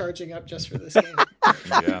has been charging up just for this game?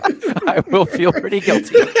 Yeah. I will feel pretty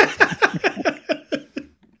guilty.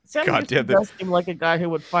 Sam God damn, does seem like a guy who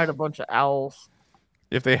would fight a bunch of owls.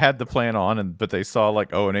 If they had the plan on, but they saw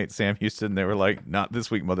like 0-8 Sam Houston, they were like, "Not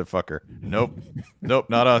this week, motherfucker. Nope,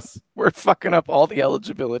 not us. We're fucking up all the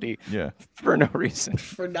eligibility. Yeah, for no reason,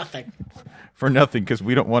 for nothing, because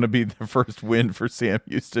we don't want to be the first win for Sam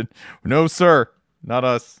Houston. No, sir, not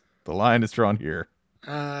us. The line is drawn here.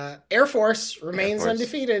 Air Force remains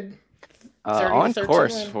undefeated. On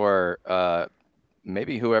course win. For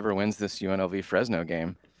maybe whoever wins this UNLV Fresno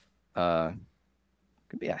game.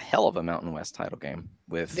 Could be a hell of a Mountain West title game.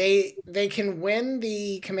 With they can win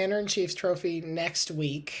the Commander-in-Chief's trophy next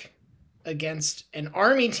week against an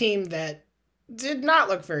Army team that did not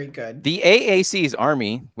look very good. The AAC's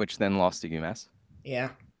Army, which then lost to UMass. Yeah.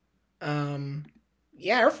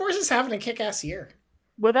 Air Force is having a kick-ass year.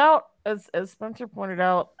 Without, as Spencer pointed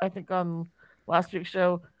out, I think on last week's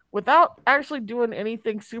show, without actually doing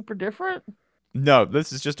anything super different. No,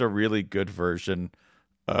 this is just a really good version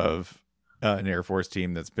of an Air Force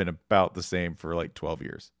team that's been about the same for like 12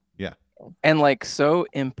 years. Yeah. And like so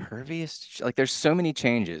impervious, like there's so many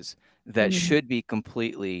changes that should be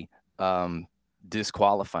completely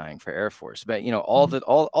disqualifying for Air Force. But all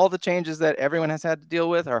the changes that everyone has had to deal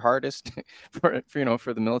with are hardest for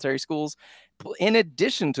the military schools, in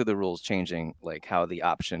addition to the rules changing, like how the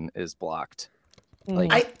option is blocked.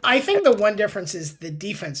 Like, I think the one difference is the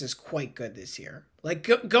defense is quite good this year. Like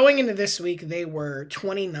going into this week, they were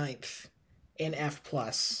 29th in F+.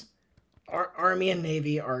 Our Army and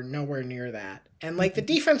Navy are nowhere near that. And like the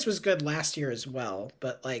defense was good last year as well,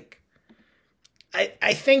 but like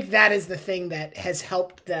I think that is the thing that has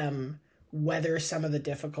helped them weather some of the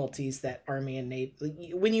difficulties that Army and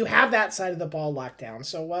Navy, when you have that side of the ball locked down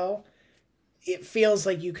so well, it feels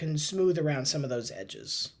like you can smooth around some of those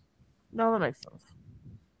edges. No, that makes sense.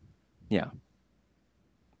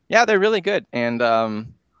 Yeah, they're really good, and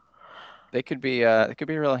they could be a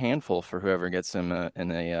real handful for whoever gets them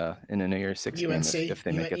in a New Year's Six game if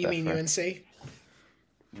they make it that far. You mean UNC?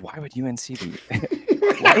 Why would UNC be?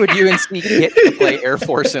 Why would UNC get to play Air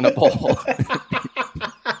Force in a bowl?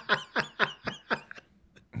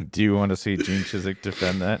 Do you want to see Gene Chizik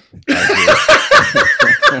defend that?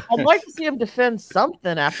 I'd like to see him defend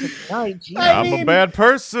something after tonight. I'm a bad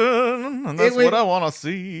person, and that's what I want to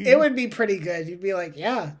see. It would be pretty good. You'd be like,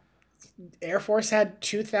 yeah, Air Force had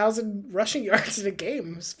 2,000 rushing yards in a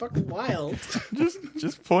game. It's fucking wild.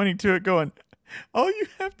 just pointing to it, going, all you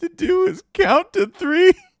have to do is count to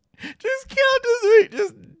 3. Just count to 3.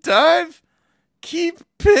 Just dive. Keep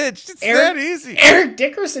pitch. It's that easy. Eric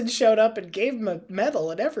Dickerson showed up and gave him a medal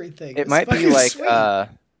and everything. It might be like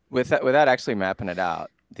without actually mapping it out.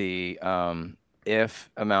 The if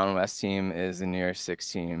a Mountain West team is a New Year's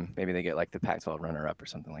Six team, maybe they get like the Pac-12 runner-up or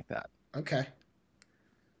something like that. Okay.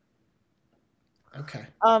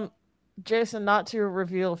 Jason, not to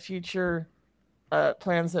reveal future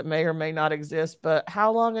plans that may or may not exist, but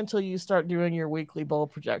how long until you start doing your weekly bowl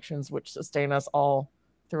projections, which sustain us all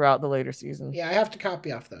throughout the later season? Yeah, I have to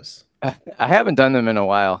copy off those. I haven't done them in a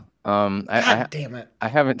while. God damn it! I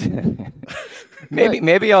haven't.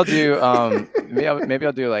 maybe I'll do maybe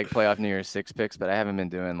I'll do like playoff New Year's Six picks, but I haven't been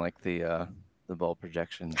doing like the bowl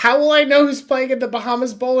projections. How will I know who's playing in the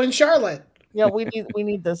Bahamas Bowl in Charlotte? Yeah, we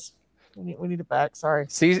need this. We need it back. Sorry.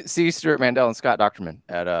 See Stuart Mandel and Scott Docterman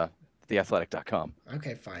at theathletic.com.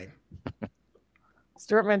 Okay, fine.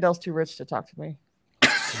 Stuart Mandel's too rich to talk to me.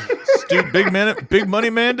 Stu, big money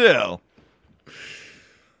Mandel.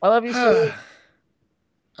 I love you, Stuart.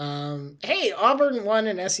 Hey, Auburn won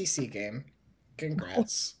an SEC game.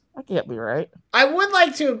 Congrats. That can't be right. I would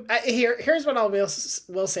like to. Here's what I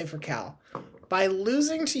will say for Cal. By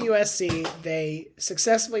losing to USC, they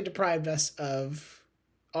successfully deprived us of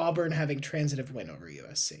Auburn having transitive win over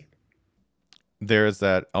USC. There is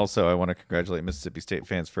that. Also, I want to congratulate Mississippi State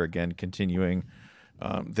fans for again continuing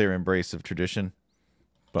their embrace of tradition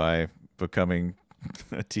by becoming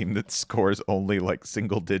a team that scores only like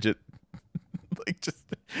single digit, like just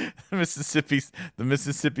the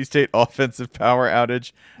Mississippi State offensive power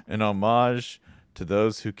outage, an homage to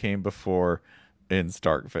those who came before in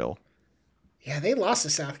Starkville. Yeah, they lost to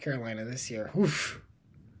South Carolina this year. Oof.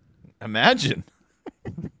 Imagine.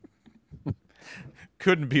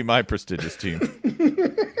 Couldn't be my prestigious team.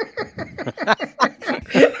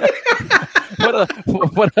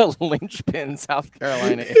 What a linchpin South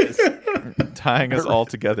Carolina is. Tying us all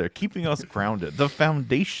together, keeping us grounded. The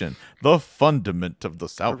foundation, the fundament of the A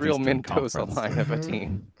Southeastern real Mendoza Conference. line of a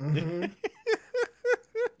team.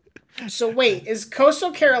 So wait, is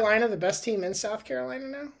Coastal Carolina the best team in South Carolina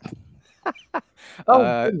now?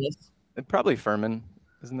 Goodness. Probably Furman,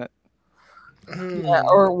 isn't that? Yeah,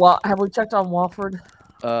 or have we checked on Wofford?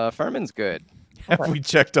 Furman's good. Have we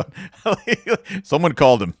checked on? Someone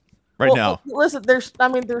called him right now. Listen,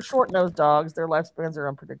 they're short-nosed dogs. Their lifespans are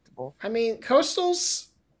unpredictable. I mean, Coastal's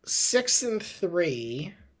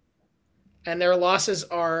 6-3, and their losses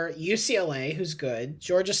are UCLA, who's good,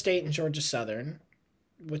 Georgia State and Georgia Southern,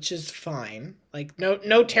 which is fine. Like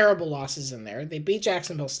no terrible losses in there. They beat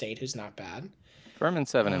Jacksonville State, who's not bad. Furman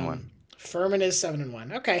 7-1. Furman is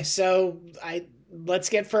 7-1. Okay, so let's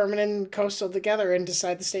get Furman and Coastal together and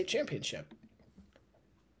decide the state championship.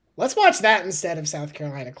 Let's watch that instead of South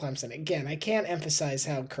Carolina Clemson. Again, I can't emphasize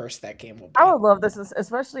how cursed that game will be. I would love this,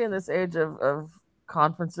 especially in this age of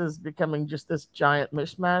conferences becoming just this giant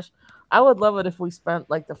mishmash. I would love it if we spent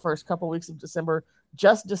like the first couple weeks of December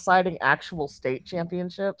just deciding actual state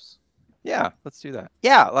championships. Yeah, let's do that.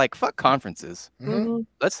 Yeah, like fuck conferences. Mm-hmm.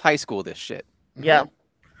 Let's high school this shit. Yeah.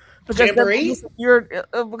 Because Jamboree?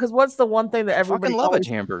 Because what's the one thing that everybody fucking love a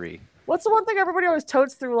jamboree? What's the one thing everybody always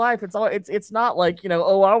totes through life? It's not like,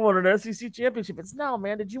 oh, I won an SEC championship. It's no,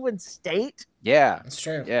 man. Did you win state? Yeah, That's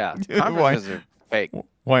true. yeah. Conferences are fake.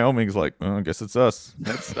 Wyoming's like, well, I guess it's us.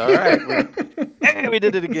 That's all right. Hey, we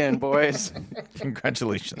did it again, boys.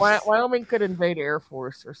 Congratulations. Wyoming could invade Air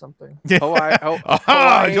Force or something. Hawaii,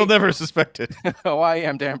 Aha! You'll never suspect it. Hawaii,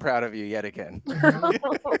 I'm damn proud of you yet again.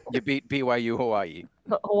 You beat BYU Hawaii.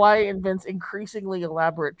 Hawaii invents increasingly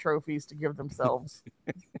elaborate trophies to give themselves.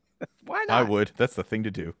 Why not? I would. That's the thing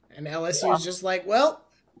to do. And LSU is just like, well,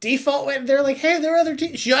 default went. They're like, hey, there are other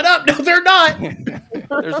teams. Shut up! No, they're not.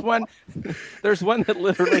 There's one that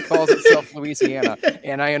literally calls itself Louisiana,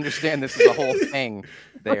 and I understand this is a whole thing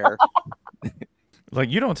there. Like,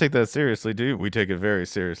 you don't take that seriously, do you? We take it very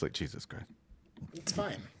seriously. Jesus Christ. It's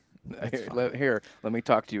fine. Here, let me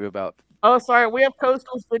talk to you about. Oh, sorry. We have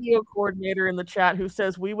Coastal's video coordinator in the chat who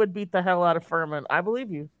says we would beat the hell out of Furman. I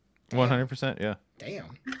believe you. 100%, yeah. Damn.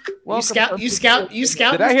 Welcome, You scout.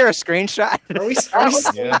 Did I hear a screenshot?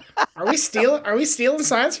 Are we stealing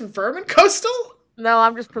signs from Furman? Coastal? No,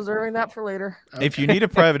 I'm just preserving that for later. Okay. If you need a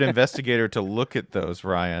private investigator to look at those,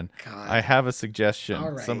 Ryan, God. I have a suggestion.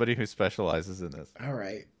 All right. Somebody who specializes in this. All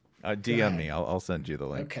right. DM me. I'll send you the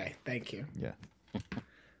link. Okay. Thank you. Yeah.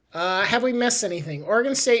 Have we missed anything?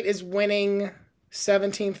 Oregon State is winning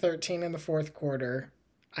 17-13 in the fourth quarter.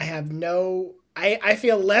 I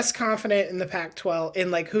feel less confident in the Pac-12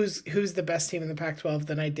 in like who's the best team in the Pac-12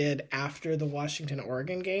 than I did after the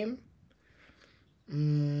Washington-Oregon game.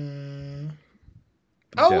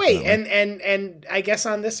 Oh wait, and I guess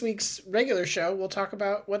on this week's regular show we'll talk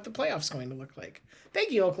about what the playoff's going to look like.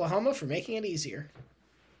 Thank you, Oklahoma, for making it easier.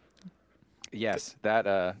 Yes,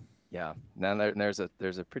 that yeah. Now there's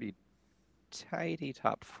a pretty tidy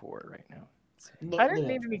top four right now. I didn't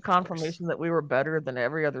need any confirmation that we were better than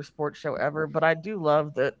every other sports show ever, but I do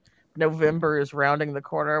love that November is rounding the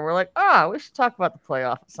corner. We're like, we should talk about the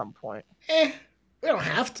playoff at some point. We don't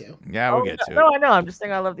have to. Yeah, we'll get to it. No, I know. I'm just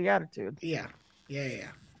saying I love the attitude. Yeah.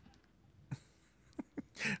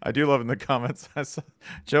 I do love in the comments. I saw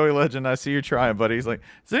Joey Legend. I see you trying, buddy. He's like,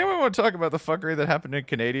 does anyone want to talk about the fuckery that happened in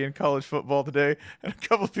Canadian college football today? And a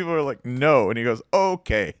couple of people are like, no. And he goes,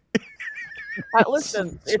 okay.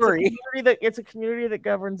 Listen, it's a community that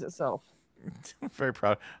governs itself. I'm very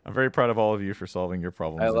proud of all of you for solving your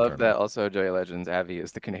problems. I love that. Also, Joey Legend's Avi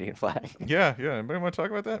is the Canadian flag. Yeah. Anybody want to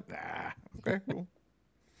talk about that? Nah. Okay, cool.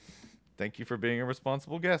 Thank you for being a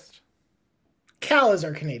responsible guest. Cal is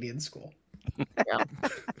our Canadian school. Yeah.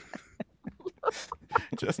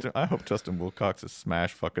 I hope Justin Wilcox is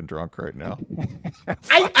smash fucking drunk right now.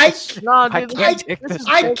 I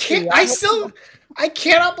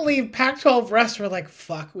cannot believe Pac-12 refs were like,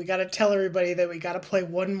 fuck, we gotta tell everybody that we gotta play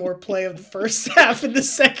one more play of the first half in the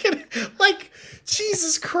second. Like,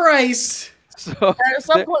 Jesus Christ. So at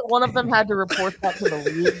some point, one of them had to report that to the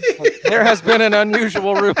league. There has been an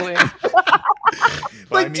unusual ruling.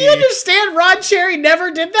 Like, do you understand Ron Cherry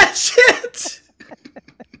never did that shit?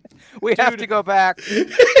 We have to go back.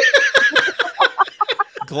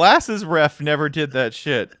 Glasses ref never did that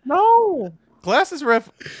shit. No. Glasses ref,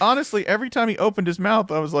 honestly, every time he opened his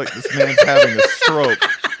mouth, I was like, this man's having a stroke.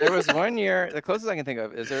 There was one year, the closest I can think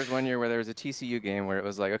of is there was one year where there was a TCU game where it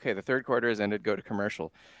was like, okay, the third quarter has ended, go to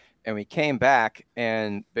commercial. And we came back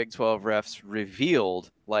and Big 12 refs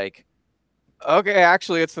revealed, like, okay,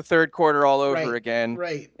 actually, it's the third quarter all over again.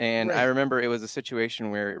 Right. And I remember it was a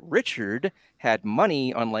situation where Richard had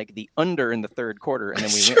money on like the under in the third quarter, and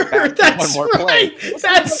then we went back to one more play.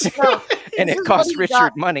 That's and it cost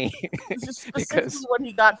Richard money. This is specifically what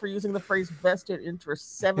he got for using the phrase vested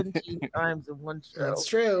interest 17 times in one show. That's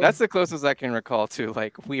true. That's the closest I can recall to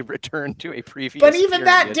like we returned to a previous. But even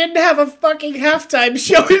that didn't have a fucking halftime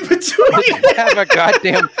show in between. Have a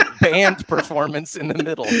goddamn band performance in the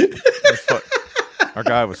middle. Our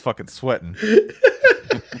guy was fucking sweating.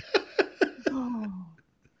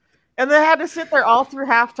 And they had to sit there all through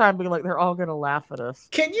halftime being like, they're all going to laugh at us.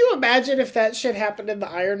 Can you imagine if that shit happened in the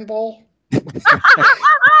Iron Bowl?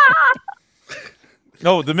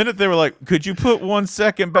 No, the minute they were like, could you put 1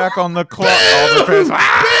 second back on the clock?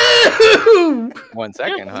 1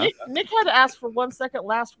 second, huh? Nick had to ask for 1 second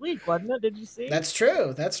last week, wasn't it? Did you see? That's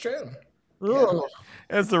true. That's true. Yeah.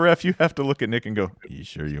 As the ref, you have to look at Nick and go, you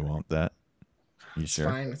sure you want that? You It's sure?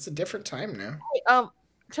 fine. It's a different time now. Hey,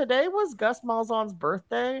 today was Gus Malzahn's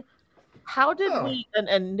birthday. How did we,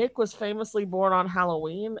 and Nick was famously born on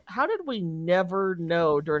Halloween. How did we never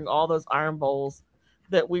know during all those Iron Bowls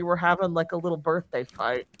that we were having like a little birthday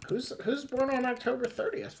fight? Who's born on October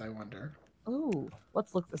 30th, I wonder? Ooh,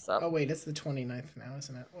 let's look this up. Oh, wait, it's the 29th now,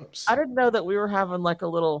 isn't it? Whoops. I didn't know that we were having like a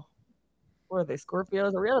little, what are they,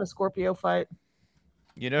 Scorpios? Are we having a Scorpio fight?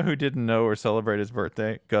 You know who didn't know or celebrate his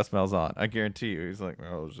birthday? Gus Malzahn. I guarantee you. He's like,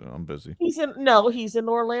 oh, I'm busy. He's in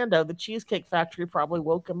Orlando. The Cheesecake Factory probably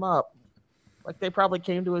woke him up. Like they probably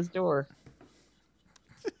came to his door.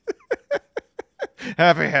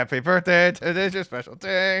 Happy birthday. Today's your special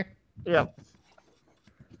day. Yeah.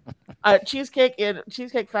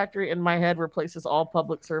 Cheesecake Factory in my head replaces all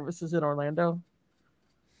public services in Orlando,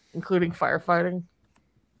 including firefighting.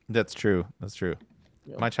 That's true.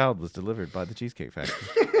 Yeah. My child was delivered by the Cheesecake Factory.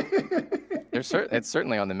 It's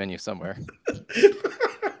certainly on the menu somewhere.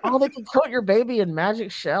 Oh, they can coat your baby in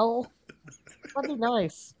magic shell. That'd be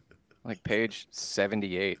nice. Like page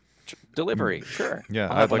 78. Delivery, sure. Yeah,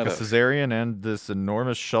 I'll I'd have like one a of those. cesarean and this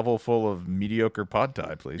enormous shovel full of mediocre pod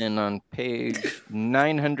thai, please. And on page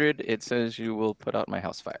 900, it says you will put out my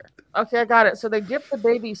house fire. Okay, I got it. So they dip the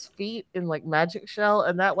baby's feet in like magic shell,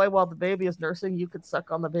 and that way, while the baby is nursing, you could suck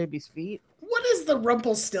on the baby's feet. What is the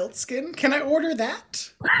Rumpelstiltskin? Can I order that?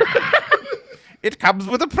 It comes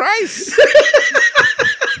with a price.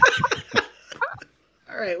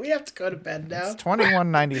 All right, we have to go to bed now. It's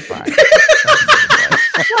 $21.95.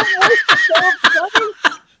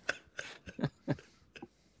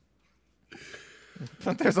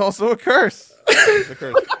 But there's also a curse.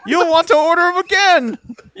 You'll want to order them again.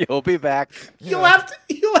 You'll be back. You'll have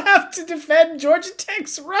to defend Georgia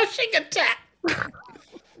Tech's rushing attack.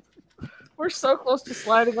 We're so close to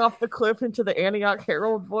sliding off the cliff into the Antioch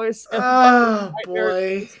Herald voice. Oh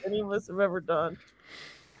boy! Any of us have ever done.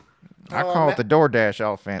 I call it the DoorDash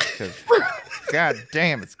offense because, god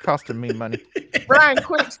damn, it's costing me money. Brian,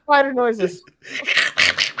 quick spider noises.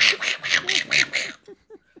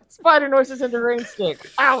 Spider noises into rain stick.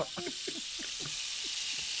 Out.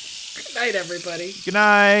 Good night, everybody. Good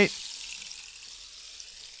night.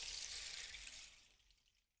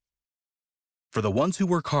 For the ones who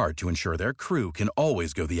work hard to ensure their crew can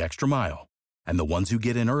always go the extra mile, and the ones who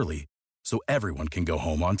get in early so everyone can go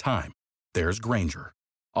home on time, there's Grainger,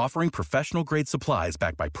 offering professional-grade supplies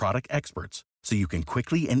backed by product experts so you can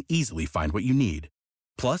quickly and easily find what you need.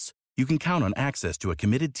 Plus, you can count on access to a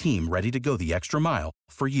committed team ready to go the extra mile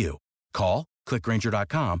for you. Call, click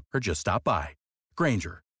Grainger.com, or just stop by.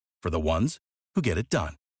 Grainger, for the ones who get it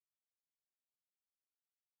done.